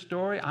hear your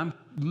story, I'm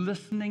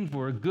listening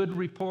for a good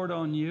report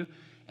on you,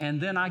 and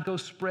then I go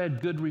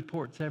spread good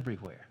reports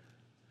everywhere.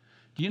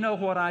 Do you know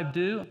what I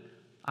do?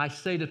 I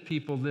say to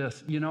people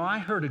this, I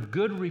heard a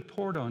good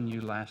report on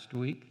you last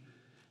week.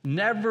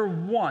 Never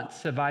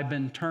once have I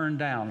been turned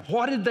down.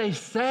 What did they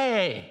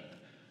say?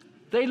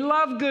 They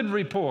love good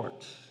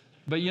reports.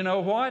 But you know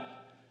what?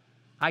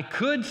 I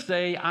could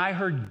say I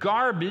heard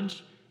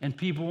garbage, and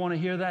people want to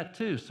hear that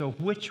too. So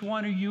which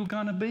one are you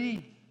going to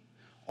be?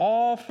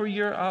 All for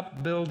your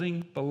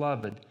upbuilding,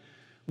 beloved.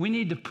 We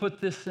need to put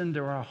this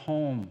into our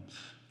homes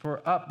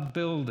for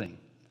upbuilding.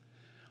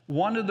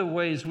 One of the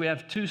ways, we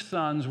have 2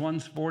 sons,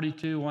 one's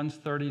 42, one's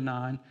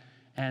 39,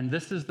 and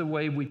this is the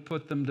way we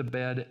put them to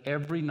bed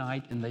every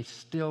night, and they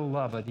still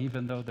love it,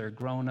 even though they're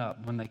grown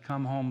up. When they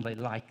come home, they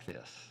like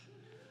this.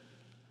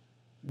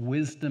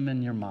 Wisdom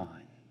in your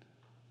mind,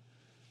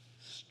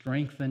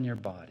 strength in your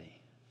body,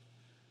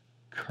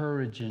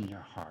 courage in your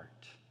heart,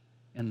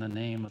 in the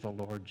name of the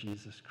Lord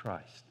Jesus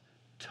Christ.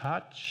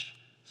 Touch,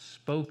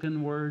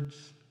 spoken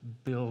words,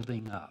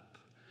 building up.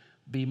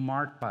 Be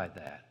marked by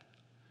that.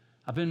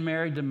 I've been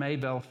married to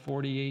Maybelle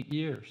 48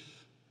 years.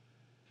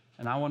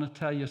 And I want to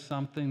tell you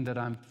something that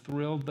I'm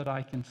thrilled that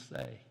I can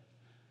say.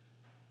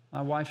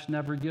 My wife's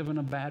never given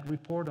a bad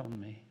report on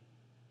me.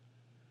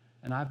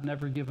 And I've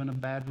never given a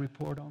bad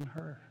report on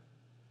her.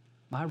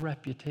 My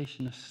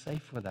reputation is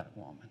safe with that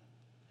woman,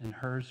 and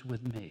hers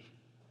with me.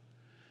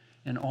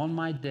 And on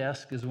my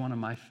desk is one of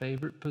my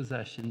favorite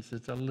possessions.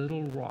 It's a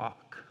little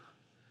rock.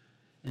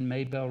 And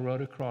Maybelle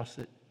wrote across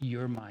it,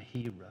 "You're my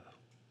hero."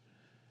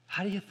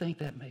 How do you think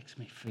that makes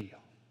me feel?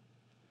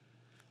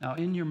 Now,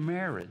 in your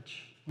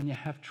marriage, when you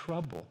have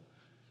trouble,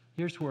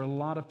 here's where a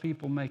lot of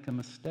people make a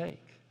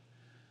mistake.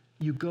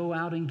 You go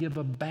out and give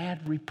a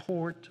bad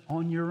report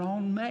on your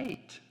own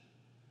mate.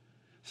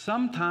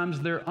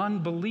 Sometimes they're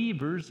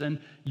unbelievers, and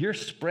you're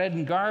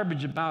spreading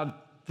garbage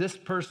about this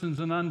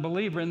person's an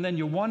unbeliever, and then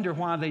you wonder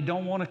why they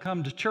don't want to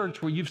come to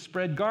church where you've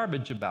spread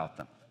garbage about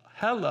them.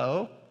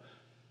 Hello.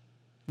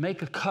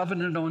 Make a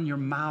covenant on your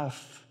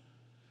mouth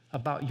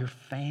about your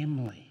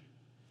family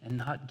and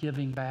not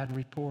giving bad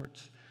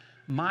reports.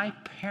 My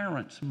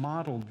parents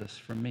modeled this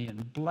for me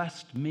and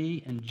blessed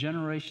me and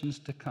generations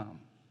to come.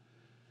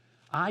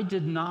 I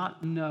did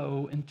not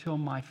know until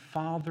my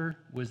father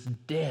was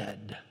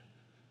dead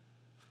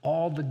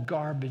all the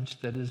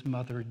garbage that his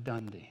mother had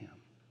done to him.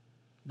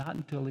 Not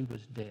until he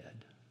was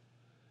dead.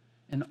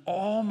 And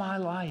all my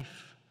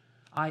life,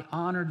 I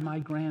honored my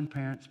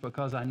grandparents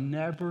because I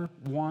never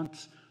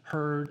once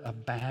heard a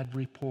bad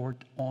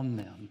report on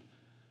them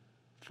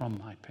from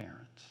my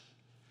parents.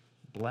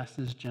 Bless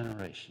his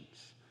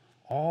generations.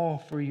 All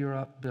for your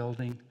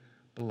upbuilding,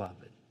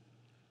 beloved.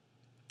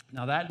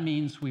 Now that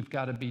means we've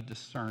got to be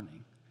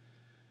discerning.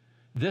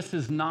 This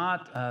is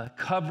not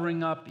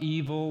covering up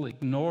evil,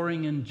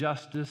 ignoring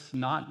injustice,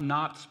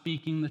 not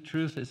speaking the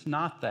truth. It's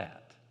not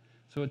that.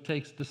 So it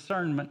takes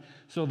discernment.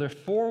 So there are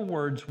 4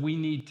 words we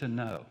need to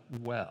know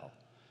well.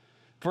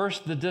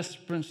 First, the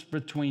difference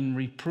between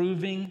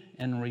reproving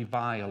and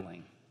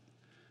reviling.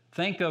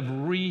 Think of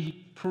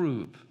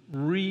reprove.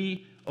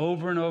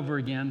 Over and over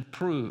again,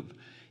 prove.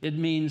 It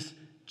means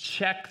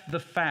check the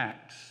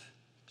facts.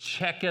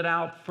 Check it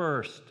out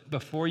first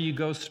before you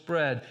go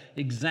spread.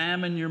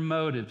 Examine your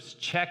motives.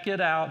 Check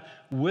it out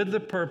with the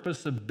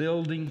purpose of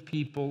building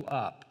people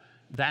up.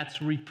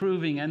 That's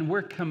reproving, and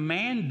we're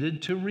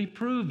commanded to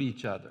reprove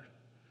each other.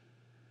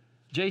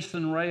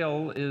 Jason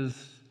Rail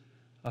is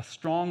a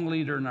strong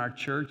leader in our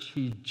church.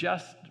 He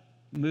just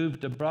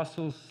moved to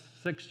Brussels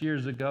 6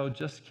 years ago,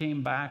 just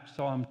came back,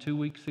 saw him 2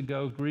 weeks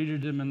ago,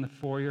 greeted him in the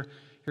foyer.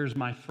 Here's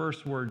my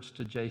first words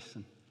to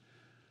Jason.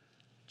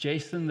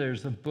 Jason,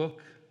 there's a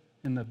book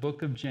in the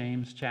book of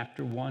James,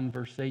 chapter 1,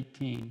 verse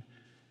 18,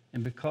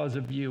 and because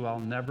of you, I'll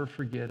never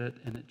forget it,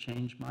 and it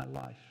changed my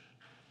life.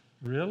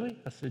 Really?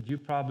 I said, you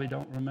probably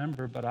don't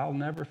remember, but I'll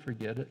never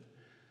forget it.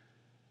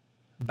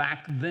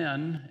 Back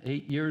then,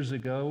 8 years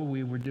ago,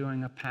 we were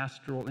doing a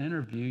pastoral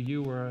interview.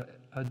 You were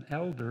an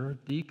elder, a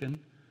deacon,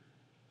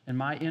 and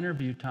my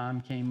interview time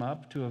came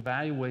up to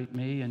evaluate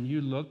me, and you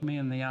looked me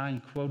in the eye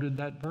and quoted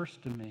that verse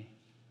to me.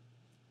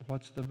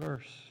 What's the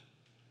verse?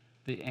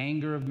 The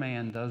anger of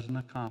man doesn't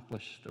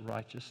accomplish the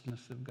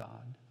righteousness of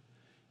God.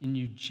 And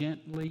you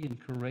gently and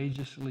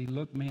courageously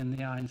looked me in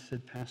the eye and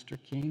said, Pastor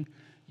King,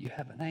 you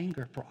have an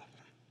anger problem.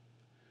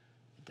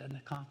 It doesn't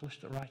accomplish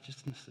the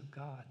righteousness of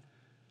God.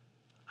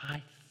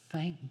 I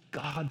thank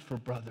God for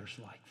brothers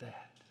like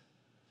that.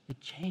 It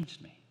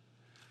changed me.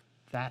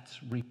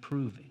 That's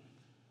reproving.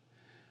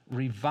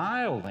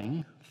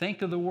 Reviling,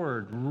 think of the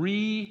word,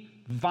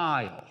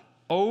 revile.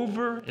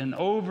 Over and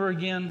over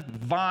again,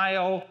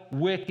 vile,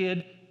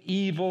 wicked,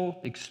 evil,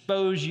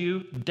 expose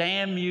you,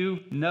 damn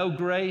you, no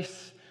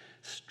grace,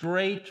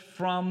 straight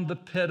from the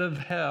pit of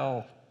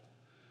hell.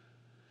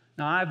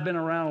 Now, I've been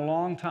around a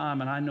long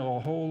time, and I know a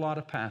whole lot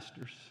of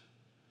pastors.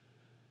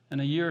 And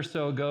a year or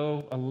so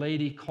ago, a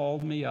lady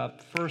called me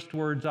up. First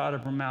words out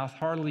of her mouth,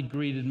 hardly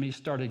greeted me,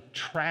 started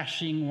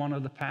trashing one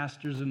of the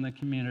pastors in the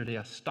community.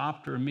 I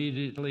stopped her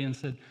immediately and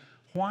said,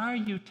 why are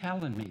you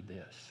telling me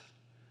this?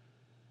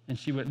 And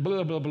she went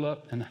blah, blah, blah,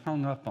 and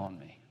hung up on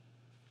me.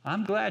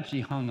 I'm glad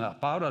she hung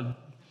up.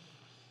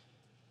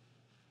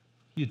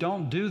 You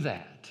don't do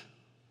that.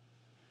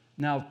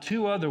 Now,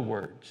 two other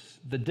words,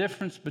 the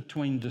difference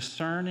between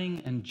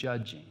discerning and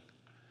judging.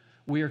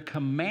 We are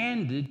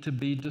commanded to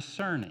be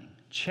discerning.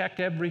 Check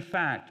every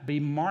fact. Be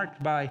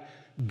marked by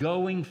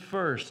going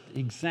first.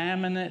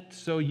 Examine it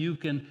so you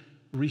can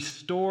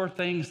restore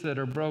things that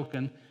are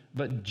broken.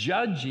 But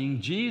judging,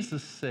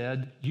 Jesus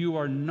said, you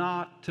are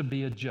not to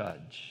be a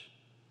judge.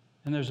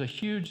 And there's a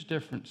huge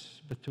difference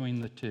between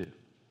the two.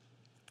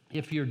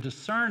 If you're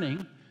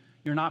discerning,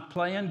 you're not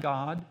playing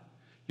God.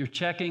 You're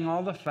checking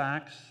all the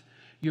facts.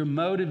 Your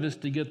motive is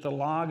to get the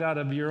log out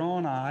of your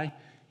own eye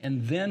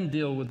and then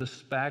deal with the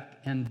speck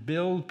and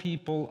build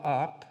people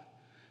up.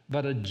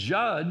 But a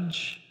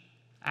judge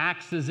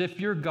acts as if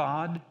you're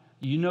God.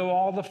 You know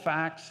all the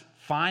facts.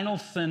 Final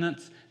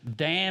sentence,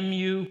 damn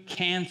you,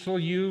 cancel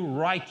you,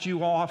 write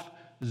you off,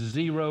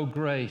 zero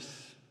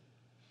grace.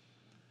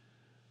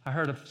 I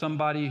heard of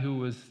somebody who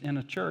was in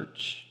a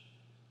church.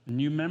 A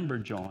new member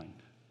joined.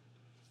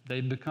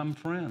 They'd become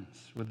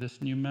friends with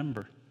this new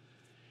member.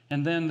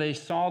 And then they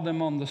saw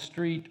them on the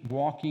street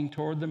walking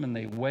toward them, and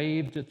they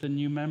waved at the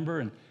new member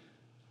and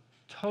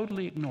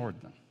totally ignored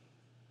them.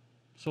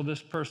 So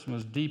this person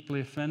was deeply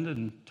offended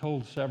and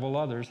told several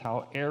others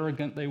how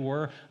arrogant they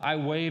were. I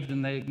waved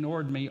and they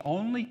ignored me,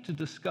 only to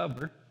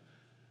discover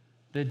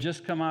they'd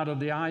just come out of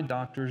the eye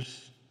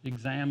doctor's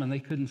exam and they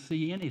couldn't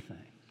see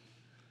anything.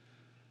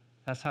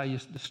 That's how you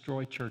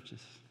destroy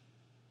churches.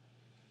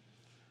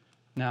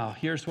 Now,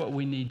 here's what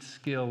we need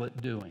skill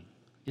at doing.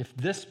 If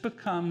this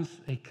becomes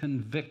a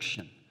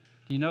conviction,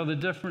 do you know the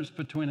difference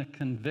between a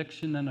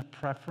conviction and a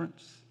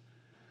preference?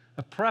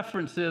 A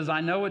preference is,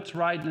 I know it's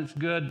right and it's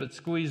good, but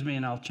squeeze me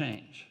and I'll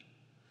change.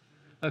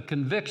 A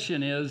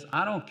conviction is,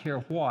 I don't care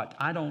what,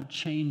 I don't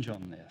change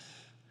on this.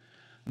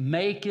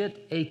 Make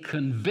it a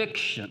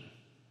conviction.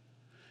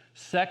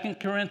 2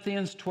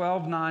 Corinthians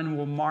 12:9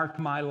 will mark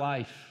my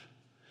life.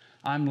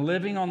 I'm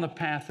living on the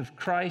path of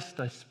Christ.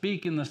 I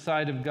speak in the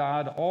sight of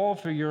God, all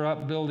for your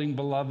upbuilding,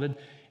 beloved.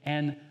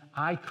 And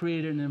I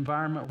create an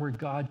environment where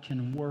God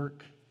can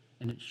work,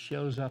 and it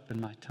shows up in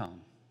my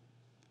tongue.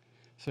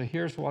 So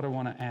here's what I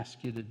want to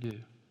ask you to do.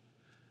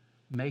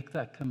 Make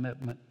that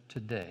commitment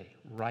today,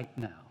 right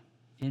now,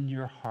 in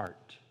your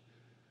heart.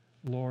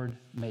 Lord,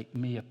 make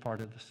me a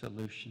part of the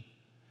solution.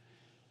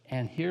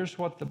 And here's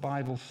what the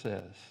Bible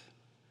says.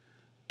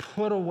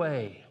 Put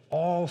away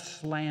all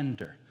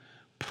slander.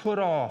 Put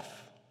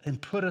off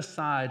and put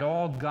aside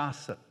all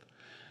gossip.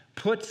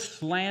 Put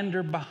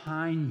slander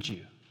behind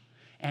you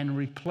and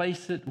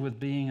replace it with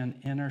being an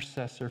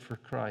intercessor for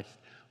Christ.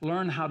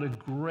 Learn how to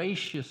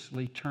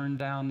graciously turn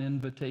down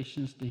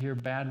invitations to hear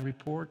bad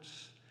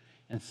reports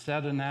and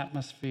set an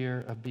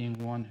atmosphere of being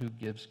one who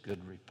gives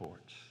good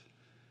reports.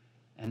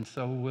 And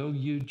so will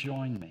you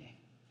join me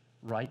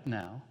right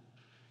now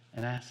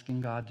in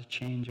asking God to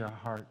change our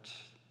hearts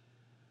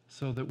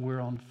so that we're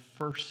on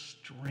first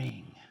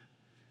string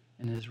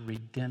in his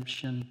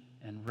redemption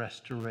and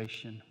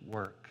restoration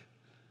work?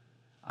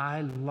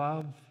 I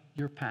love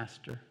your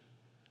pastor.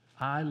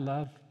 I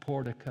love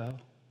Portico.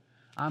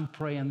 I'm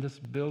praying this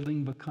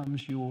building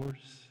becomes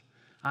yours.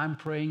 I'm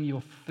praying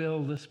you'll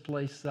fill this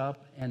place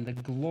up and the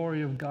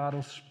glory of God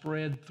will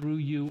spread through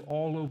you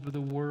all over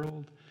the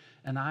world.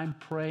 And I'm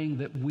praying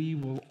that we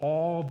will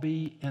all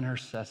be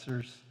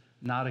intercessors,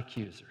 not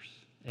accusers.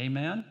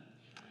 Amen?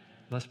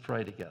 Let's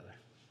pray together.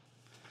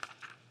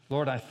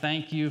 Lord, I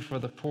thank you for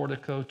the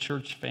Portico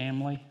church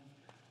family.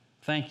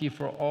 Thank you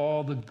for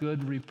all the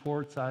good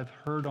reports I've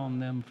heard on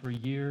them for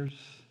years.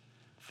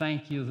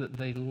 Thank you that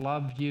they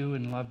love you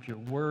and love your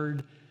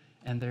word,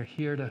 and they're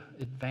here to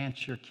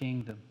advance your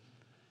kingdom.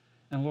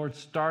 And Lord,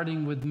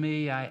 starting with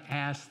me, I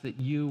ask that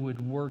you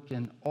would work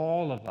in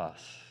all of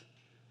us,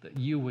 that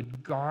you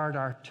would guard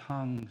our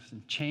tongues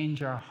and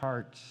change our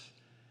hearts,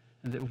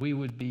 and that we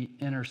would be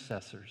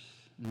intercessors,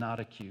 not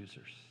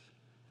accusers.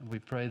 And we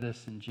pray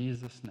this in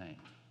Jesus' name.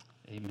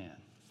 Amen.